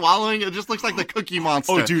no swallowing. It just looks like the Cookie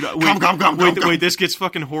Monster. Oh, dude. Come. Wait, this gets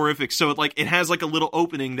fucking horrific. So it has like a little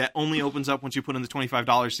opening that only opens up once you put in the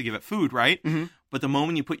 $25 to give it food, right? Mm-hmm. But the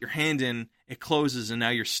moment you put your hand in, it closes, and now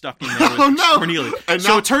you're stuck in there with Cornelius.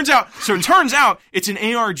 So it turns out it's an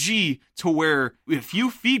ARG to where if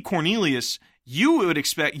you feed Cornelius, you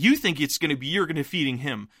think it's going to be you're going to feeding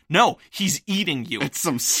him. No, he's eating you. It's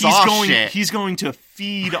some sauce shit. He's going to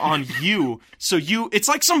feed on you. So it's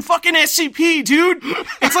like some fucking SCP, dude.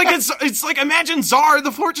 It's like imagine Czar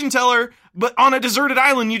the fortune teller, but on a deserted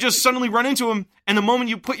island, you just suddenly run into him, and the moment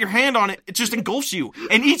you put your hand on it, it just engulfs you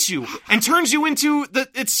and eats you and turns you into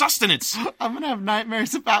its sustenance. I'm gonna have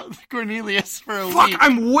nightmares about Cornelius for a week. Fuck,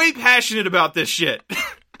 I'm way passionate about this shit.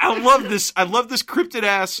 I love this cryptid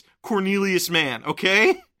ass Cornelius man,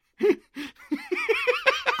 okay?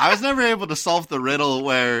 I was never able to solve the riddle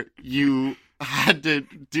where you had to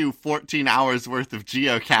do 14 hours worth of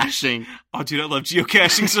geocaching. Oh, dude, I love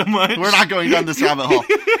geocaching so much. We're not going down this rabbit hole.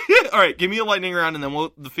 All right, give me a lightning round, and then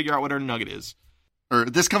we'll figure out what our nugget is.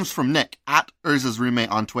 This comes from Nick, at Urza's roommate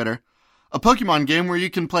on Twitter. A Pokemon game where you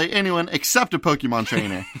can play anyone except a Pokemon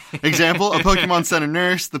trainer. Example, a Pokemon Center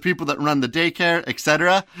nurse, the people that run the daycare,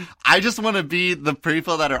 etc. I just want to be the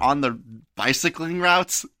people that are on the bicycling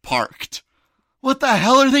routes parked. What the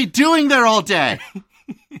hell are they doing there all day?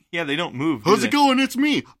 Yeah, they don't move. How's it going? It's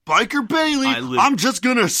me, Biker Bailey. I'm just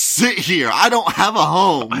gonna sit here. I don't have a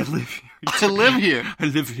home. I live here. I live here. I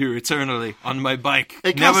live here eternally on my bike,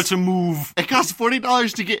 never to move. It costs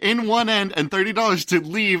 $40 to get in one end and $30 to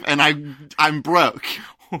leave, and I'm broke.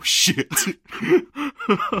 Oh shit!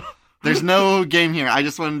 There's no game here. I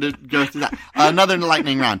just wanted to go through that. Another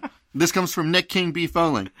lightning round. This comes from Nick King B.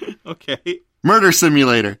 Foling. Okay. Murder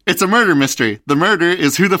Simulator. It's a murder mystery. The murder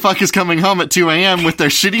is who the fuck is coming home at 2 a.m. with their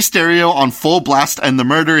shitty stereo on full blast, and the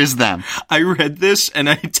murder is them. I read this and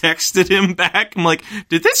I texted him back. I'm like,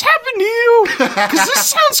 did this happen to you? Because this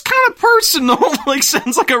sounds kind of personal. Like,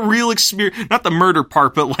 sounds like a real experience. Not the murder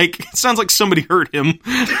part, but like, it sounds like somebody hurt him.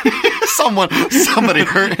 Somebody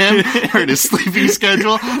hurt him, hurt his sleeping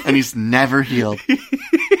schedule, and he's never healed.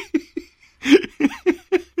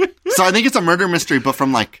 So I think it's a murder mystery, but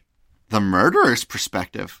from like the murderer's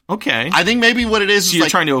perspective. Okay. I think maybe what it is So you're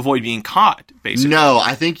like, trying to avoid being caught, basically. No,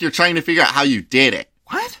 I think you're trying to figure out how you did it.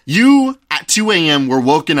 What? You, at 2 a.m., were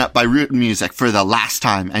woken up by root music for the last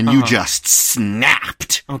time, and you just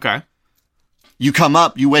snapped. Okay. You come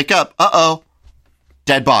up, you wake up,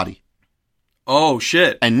 dead body. Oh,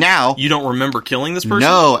 shit. And now... You don't remember killing this person?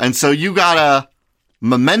 No, and so you gotta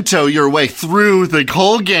memento your way through the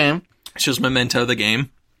whole game. It's just Memento the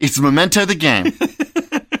game. It's Memento the game.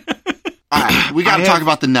 Alright, we gotta talk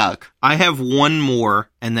about the Nug. I have one more,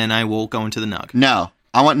 and then I will go into the Nug. No,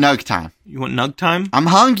 I want Nug time. You want Nug time? I'm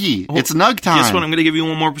hungry. It's Nug time. Guess what? I'm going to give you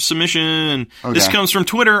one more submission. Okay. This comes from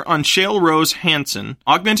Twitter on Shale Rose Hansen.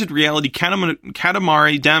 Augmented reality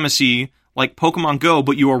Katamari Damacy, like Pokemon Go,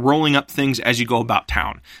 but you are rolling up things as you go about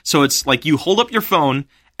town. So it's like you hold up your phone,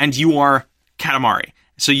 and you are Katamari.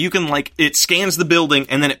 So you can, like, it scans the building,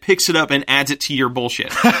 and then it picks it up and adds it to your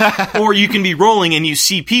bullshit. Or you can be rolling, and you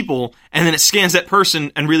see people, and then it scans that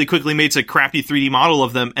person and really quickly makes a crappy 3D model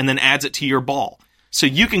of them, and then adds it to your ball. So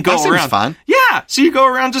you can go around. That seems fun. Yeah. So you go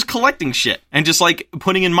around just collecting shit, and just, like,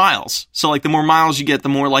 putting in miles. So, like, the more miles you get, the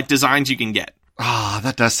more, like, designs you can get. Ah,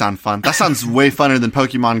 that does sound fun. That sounds way funner than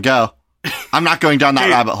Pokemon Go. I'm not going down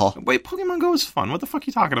that rabbit hole. Wait, Pokemon Go is fun. What the fuck are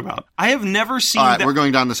you talking about? I have never seen All right, we're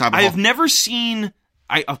going down this rabbit hole. I have never seen...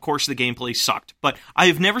 of course, the gameplay sucked, but I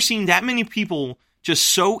have never seen that many people just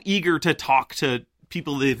so eager to talk to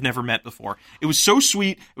people they've never met before. It was so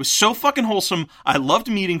sweet. It was so fucking wholesome. I loved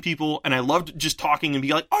meeting people, and I loved just talking and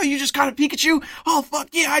be like, oh, you just got a Pikachu? Oh, fuck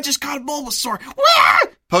yeah, I just got a Bulbasaur.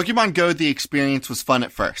 Wah! Pokemon Go, the experience was fun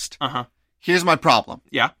at first. Uh-huh. Here's my problem.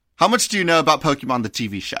 Yeah? How much do you know about Pokemon, the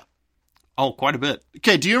TV show? Oh, quite a bit.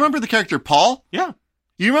 Okay, do you remember the character Paul? Yeah.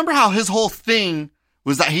 You remember how his whole thing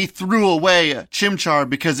was that he threw away Chimchar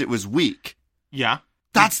because it was weak? Yeah.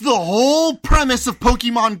 That's the whole premise of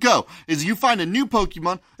Pokemon Go, is you find a new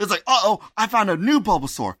Pokemon, it's like, I found a new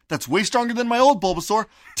Bulbasaur that's way stronger than my old Bulbasaur.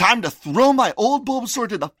 Time to throw my old Bulbasaur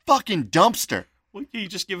to the fucking dumpster. Well, you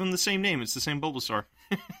just give him the same name. It's the same Bulbasaur.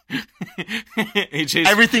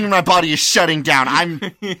 Everything in my body is shutting down.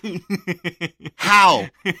 How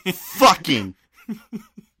fucking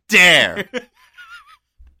dare?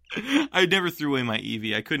 I never threw away my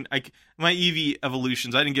Eevee. My Eevee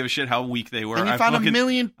evolutions, I didn't give a shit how weak they were. And you found a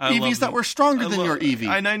million Eevees that were stronger than your Eevee.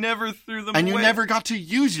 And I never threw them away. And you never got to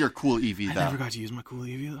use your cool Eevee, though. I never got to use my cool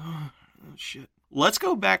Eevee, though. Oh, shit. Let's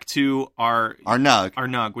go back to our Nug. Our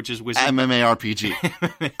Nug, which is Wizard.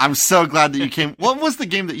 MMORPG. I'm so glad that you came. What was the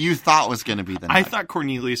game that you thought was going to be the Nug? I thought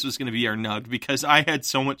Cornelius was going to be our Nug because I had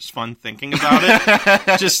so much fun thinking about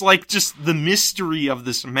it. just the mystery of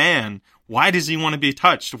this man. Why does he want to be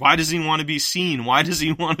touched? Why does he want to be seen? Why does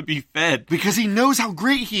he want to be fed? Because he knows how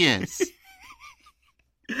great he is.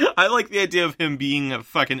 I like the idea of him being a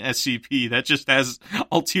fucking SCP that just has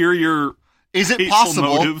ulterior Is it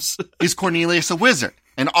possible? Motives. Is Cornelius a wizard?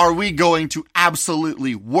 And are we going to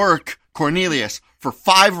absolutely work Cornelius for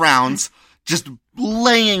 5 rounds, just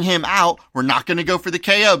laying him out? We're not going to go for the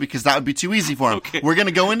KO because that would be too easy for him. Okay. We're going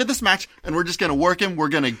to go into this match and we're just going to work him. We're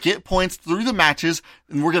going to get points through the matches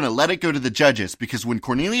and we're going to let it go to the judges, because when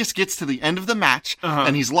Cornelius gets to the end of the match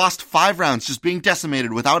and he's lost 5 rounds just being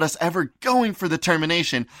decimated without us ever going for the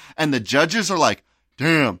termination, and the judges are like,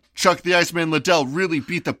 damn, Chuck the Iceman Liddell really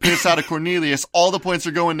beat the piss out of Cornelius. All the points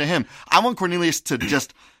are going to him. I want Cornelius to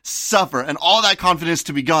just suffer and all that confidence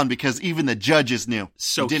to be gone because even the judges knew.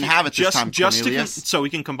 So he didn't have it this time, Cornelius. So we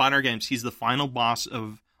can combine our games. He's the final boss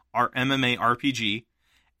of our MMA RPG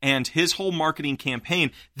and his whole marketing campaign.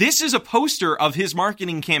 This is a poster of his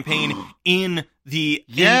marketing campaign in the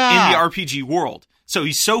RPG world. So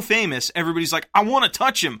he's so famous, everybody's like, I want to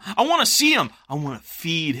touch him. I want to see him. I want to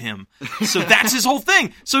feed him. So that's his whole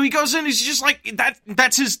thing. So he goes in, he's just like,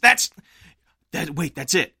 that's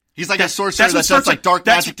it. He's like a sorcerer that does like dark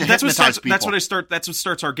magic to hypnotize people. That's what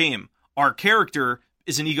starts our game. Our character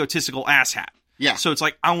is an egotistical asshat. Yeah. So it's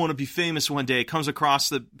like, I want to be famous one day. Comes across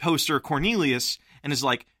the poster of Cornelius and is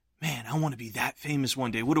like, man, I want to be that famous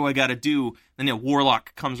one day. What do I got to do? Then a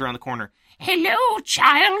warlock comes around the corner. Hello,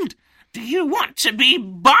 child. Do you want to be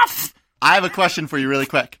buff? I have a question for you really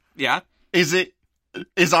quick. Yeah? Is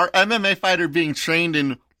our MMA fighter being trained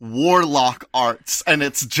in warlock arts, and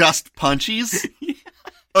it's just punchies.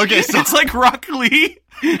 Okay, so it's like Rock Lee,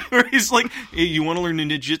 where he's like, hey, you want to learn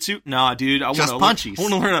ninjutsu? Nah, dude, I want to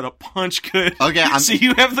learn how to punch good. Okay, so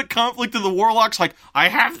you have the conflict of the warlocks, like, I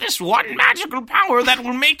have this one magical power that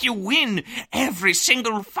will make you win every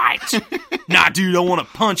single fight. Nah, dude, I want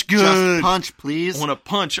to punch good. Just punch, please. I want to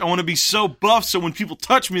punch. I want to be so buff, so when people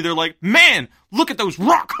touch me, they're like, man, look at those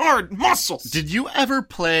rock hard muscles. Did you ever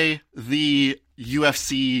play the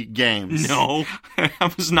UFC games? No,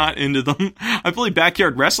 I was not into them. I played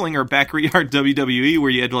Backyard Wrestling or Backyard WWE where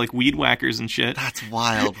you had like weed whackers and shit. That's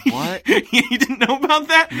wild. What? You didn't know about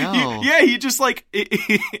that? No. You just like,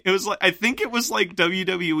 it was like, I think it was like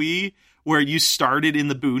WWE where you started in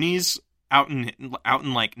the boonies out in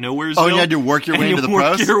like Nowheresville. Oh, you had to work your way into the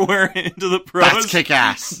pros? Work your way into the pros. That's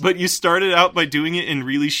kick-ass. But you started out by doing it in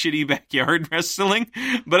really shitty backyard wrestling.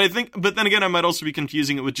 But then again, I might also be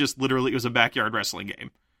confusing it with just literally it was a backyard wrestling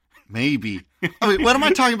game. Maybe. I mean, what am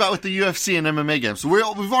I talking about with the UFC and MMA games?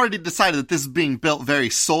 We've already decided that this is being built very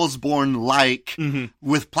Soulsborne-like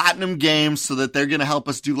with Platinum Games so that they're going to help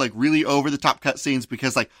us do like really over-the-top cutscenes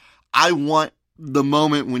because like I want the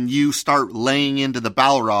moment when you start laying into the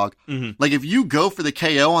Balrog. Like if you go for the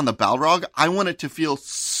KO on the Balrog, I want it to feel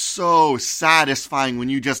so satisfying when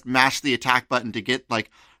you just mash the attack button to get like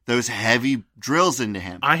those heavy drills into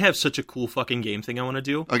him. I have such a cool fucking game thing I want to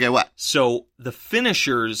do. Okay, what? So the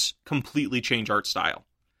finishers completely change art style.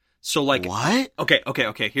 So like what?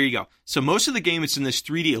 Okay, here you go. So most of the game it's in this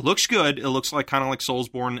 3D. It looks good. It looks like kind of like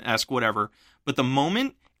Soulsborne-esque whatever. But the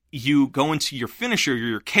moment you go into your finisher,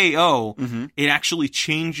 your KO, it actually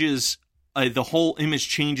changes, the whole image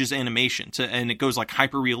changes animation and it goes like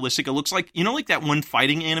hyper realistic. It looks like, you know, like that one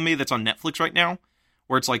fighting anime that's on Netflix right now,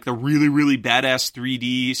 where it's like the really, really badass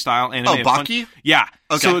 3D style anime. Oh, Baki? Yeah.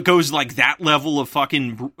 Okay. So it goes like that level of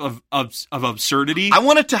fucking, of absurdity. I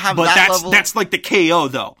want it to have that level. That's like the KO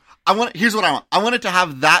though. Here's what I want. I want it to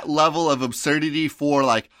have that level of absurdity for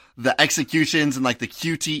like the executions and like the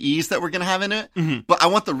QTEs that we're going to have in it. But I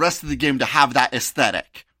want the rest of the game to have that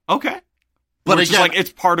aesthetic. Okay. But Which again, is like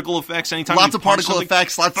it's particle effects anytime lots of particle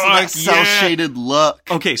effects, lots of that cel-shaded look.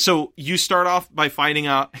 Okay, so you start off by fighting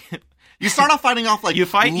out. You start off fighting off like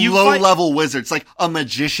low-level wizards, like a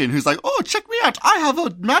magician who's like, "Oh, check me out! I have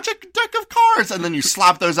a magic deck of cards," and then you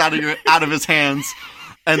slap those out of his hands,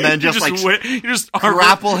 and then just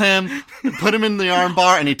grapple him, put him in the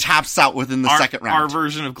armbar, and he taps out within the second round. Our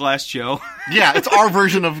version of Glass Joe. Yeah, it's our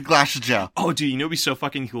version of Glass Joe. Oh, dude, you know, it'd be so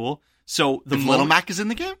fucking cool. So if Little Mac is in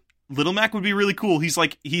the game, Little Mac would be really cool. He's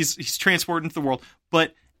transported into the world,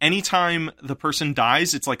 but anytime the person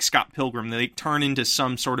dies, it's like Scott Pilgrim. They turn into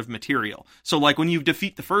some sort of material. So like when you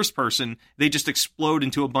defeat the first person, they just explode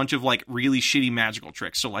into a bunch of like really shitty magical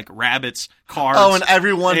tricks. So like rabbits, cars. Oh, and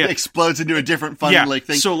everyone explodes into a different funny like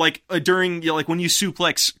thing. So like during like when you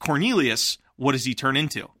suplex Cornelius, what does he turn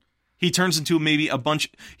into? He turns into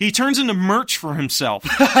he turns into merch for himself.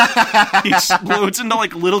 He explodes into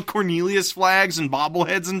like little Cornelius flags and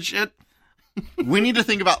bobbleheads and shit. We need to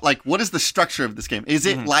think about, like, what is the structure of this game? Is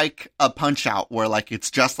it like a Punch-Out where, like,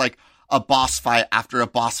 it's just, like, a boss fight after a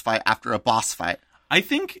boss fight after a boss fight? I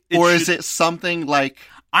think is it something like,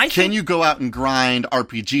 can you go out and grind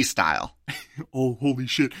RPG style? Oh, holy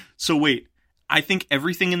shit. So wait, I think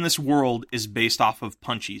everything in this world is based off of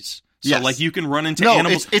punchies. So, like, you can run into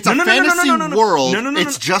animals. It's a fantasy world.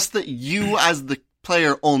 It's just that you, as the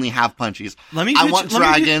player, only have punchies. I want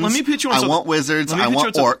dragons. Let me pitch you on something. I want wizards. I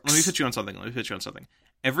want orcs. Let me pitch you on something.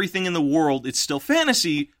 Everything in the world, it's still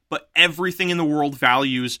fantasy, but everything in the world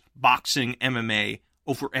values boxing, MMA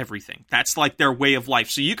over everything. That's like their way of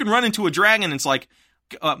life. So you can run into a dragon and it's like,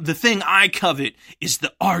 the thing I covet is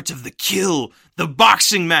the art of the kill, the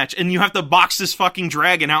boxing match, and you have to box this fucking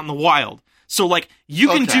dragon out in the wild. So like you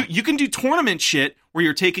can do tournament shit where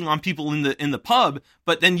you're taking on people in the pub,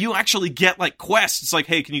 but then you actually get like quests. It's like,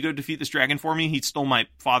 hey, can you go defeat this dragon for me? He stole my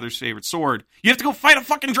father's favorite sword. You have to go fight a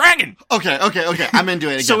fucking dragon. Okay. I'm into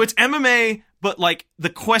it again. So it's MMA, but like the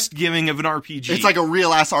quest giving of an RPG. It's like a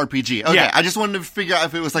real ass RPG. Okay, yeah. I just wanted to figure out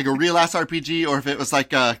if it was like a real ass RPG or if it was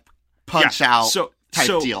like a Punch-Out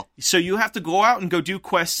type deal. So you have to go out and go do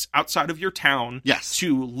quests outside of your town. Yes.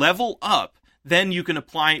 To level up. Then you can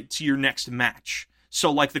apply it to your next match.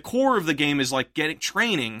 So, like, the core of the game is, like, getting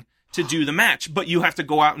training to do the match, but you have to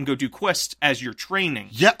go out and go do quests as you're training.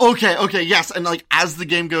 Yeah, okay, yes. And, like, as the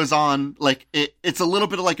game goes on, like, it's a little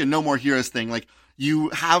bit of, like, a No More Heroes thing. Like, you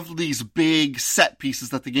have these big set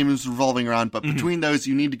pieces that the game is revolving around, but between those,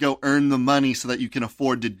 you need to go earn the money so that you can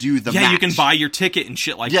afford to do the match. Yeah, you can buy your ticket and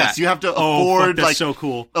shit like that. Yes, you have to afford, that's so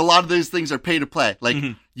cool. A lot of those things are pay to play. Like,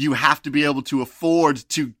 you have to be able to afford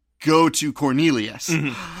to go to Cornelius.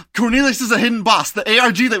 Cornelius is a hidden boss. The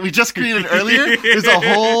ARG that we just created earlier is a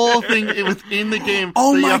whole thing within the game.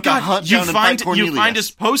 Oh that my you have god! to hunt down and fight Cornelius. You find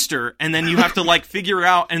his poster, and then you have to like figure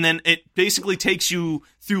out, and then it basically takes you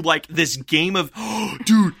through like this game of,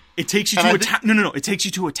 dude. It takes you to no. It takes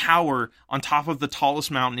you to a tower on top of the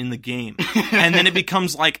tallest mountain in the game, and then it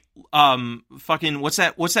becomes like fucking what's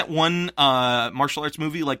that one martial arts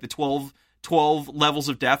movie, like the 12 levels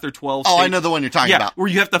of death or 12 states. I know the one you're talking about. Where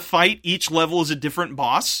you have to fight, each level is a different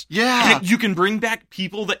boss. Yeah. And you can bring back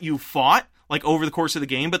people that you fought like over the course of the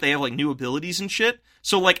game, but they have like new abilities and shit.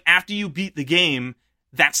 So like after you beat the game,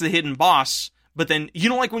 that's the hidden boss. But then, you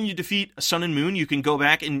know, like when you defeat Sun and Moon, you can go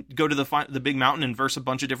back and go to the big mountain and verse a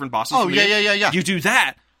bunch of different bosses. Oh, yeah. You do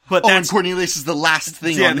that. But and Cornelius is the last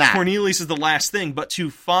thing on that. Cornelius is the last thing. But to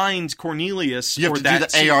find Cornelius, you have to do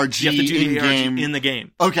the ARG in the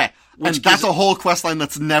game. Okay. And that's a whole quest line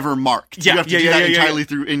that's never marked. You have to do that entirely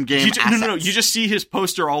through in-game assets. No. You just see his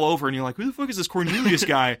poster all over, and you're like, who the fuck is this Cornelius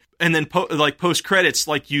guy? And then, post-credits,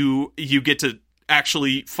 like, you get to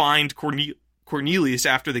actually find Cornelius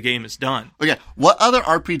after the game is done. Okay, what other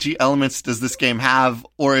RPG elements does this game have,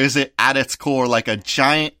 or is it at its core like a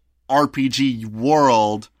giant RPG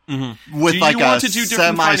world with like a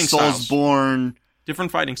semi-Soulsborne...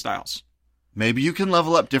 Different fighting styles. Maybe you can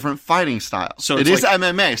level up different fighting styles. So it is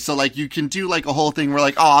MMA, so like you can do like a whole thing where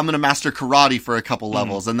like, I'm going to master karate for a couple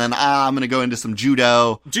levels, and then I'm going to go into some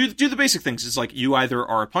judo. Do the basic things. It's like you either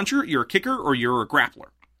are a puncher, you're a kicker, or you're a grappler.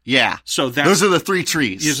 Yeah. So those are the 3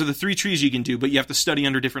 trees. Those are the 3 trees you can do, but you have to study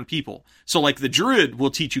under different people. So like the druid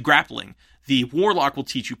will teach you grappling, the warlock will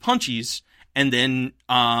teach you punchies, and then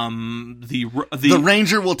the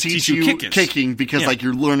ranger will teach you kicking because like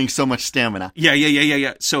you're learning so much stamina.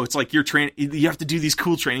 Yeah. So it's like you have to do these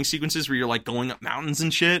cool training sequences where you're like going up mountains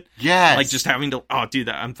and shit. Yeah. Like just having to dude,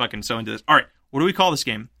 that I'm fucking so into this. All right, what do we call this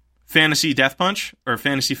game? Fantasy Death Punch or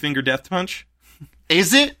Fantasy Finger Death Punch?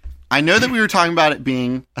 Is it? I know that we were talking about it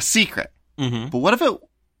being a secret, but what if it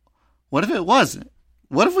wasn't?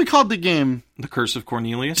 What if we called the game The Curse of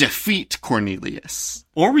Cornelius? Defeat Cornelius.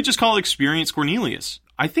 Or we just call it Experience Cornelius.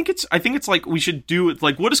 I think it's like we should do it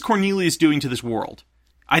like, what is Cornelius doing to this world?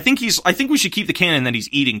 I think we should keep the canon that he's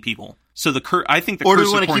eating people. So I think the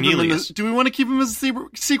Curse of Cornelius. Do we want to keep him as a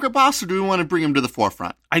secret boss, or do we want to bring him to the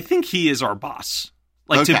forefront? I think he is our boss.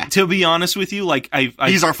 Like, to be honest with you, like,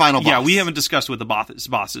 he's our final boss. Yeah, we haven't discussed what the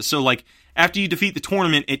bosses. So, like, after you defeat the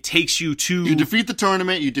tournament, it takes you to... You defeat the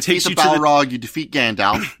tournament, you defeat the Balrog, you defeat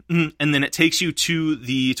Gandalf. And then it takes you to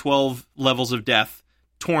the 12 levels of death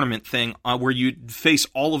tournament thing, where you face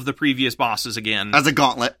all of the previous bosses again. As a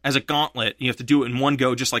gauntlet. You have to do it in one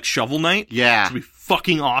go, just like Shovel Knight. Yeah. It's going to be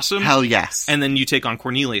fucking awesome. Hell yes. And then you take on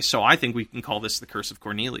Cornelius. So I think we can call this the Curse of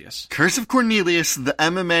Cornelius. Curse of Cornelius, the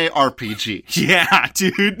MMA RPG. Yeah,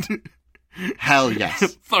 dude. Hell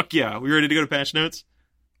yes. Fuck yeah. We ready to go to patch notes?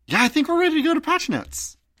 Yeah, I think we're ready to go to patch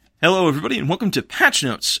notes. Hello, everybody, and welcome to Patch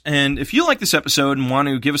Notes. And if you like this episode and want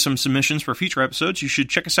to give us some submissions for future episodes, you should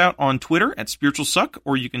check us out on Twitter at SpiritualSuck,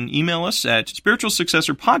 or you can email us at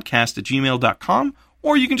spiritualsuccessorpodcast@gmail.com,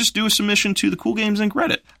 or you can just do a submission to the Cool Games Inc.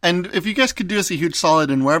 Reddit. And if you guys could do us a huge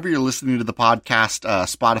solid, and wherever you're listening to the podcast,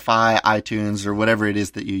 Spotify, iTunes, or whatever it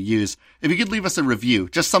is that you use, if you could leave us a review,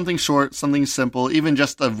 just something short, something simple, even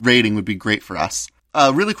just a rating would be great for us.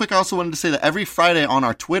 Really quick, I also wanted to say that every Friday on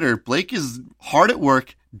our Twitter, Blake is hard at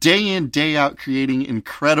work, day in, day out, creating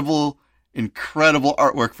incredible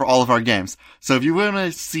artwork for all of our games. So if you want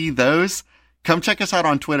to see those, come check us out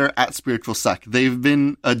on Twitter at SpiritualSuck. They've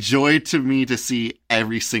been a joy to me to see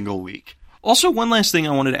every single week. Also, one last thing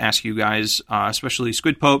I wanted to ask you guys, especially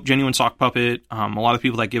Squid Pope, Genuine Sock Puppet, a lot of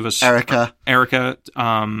people that give us... Erica,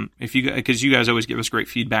 because you guys always give us great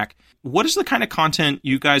feedback. What is the kind of content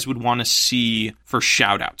you guys would want to see for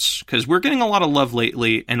shout-outs? Because we're getting a lot of love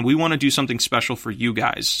lately, and we want to do something special for you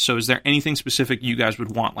guys. So is there anything specific you guys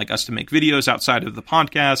would want? Like us to make videos outside of the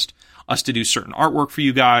podcast, us to do certain artwork for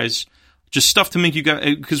you guys, just stuff to make you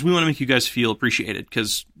guys... Because we want to make you guys feel appreciated,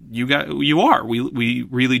 because you are. We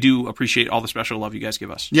really do appreciate all the special love you guys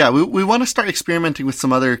give us. Yeah, we want to start experimenting with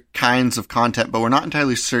some other kinds of content, but we're not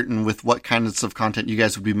entirely certain with what kinds of content you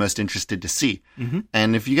guys would be most interested to see. Mm-hmm.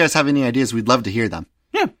 And if you guys have any ideas, we'd love to hear them.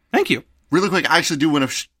 Yeah, thank you. Really quick, I actually do want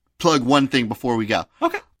to plug one thing before we go.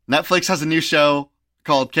 Okay. Netflix has a new show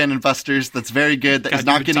called Cannon Busters that's very good. That is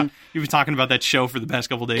not getting... You've been talking about that show for the past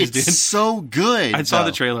couple days, dude. It's so good. I saw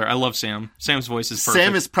the trailer. I love Sam. Sam's voice is perfect.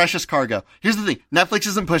 Sam is precious cargo. Here's the thing. Netflix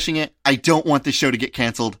isn't pushing it. I don't want this show to get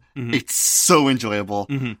canceled. Mm-hmm. It's so enjoyable.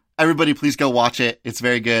 Mm-hmm. Everybody, please go watch it. It's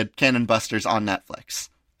very good. Cannon Busters on Netflix.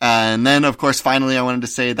 And then, of course, finally, I wanted to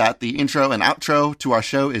say that the intro and outro to our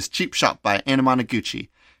show is Cheap Shop by Anna Monoguchi.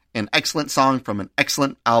 an excellent song from an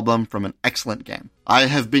excellent album from an excellent game. I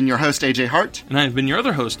have been your host, AJ Hart. And I have been your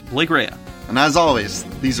other host, Blake Rea. And as always,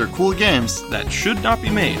 these are cool games that should not be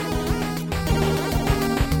made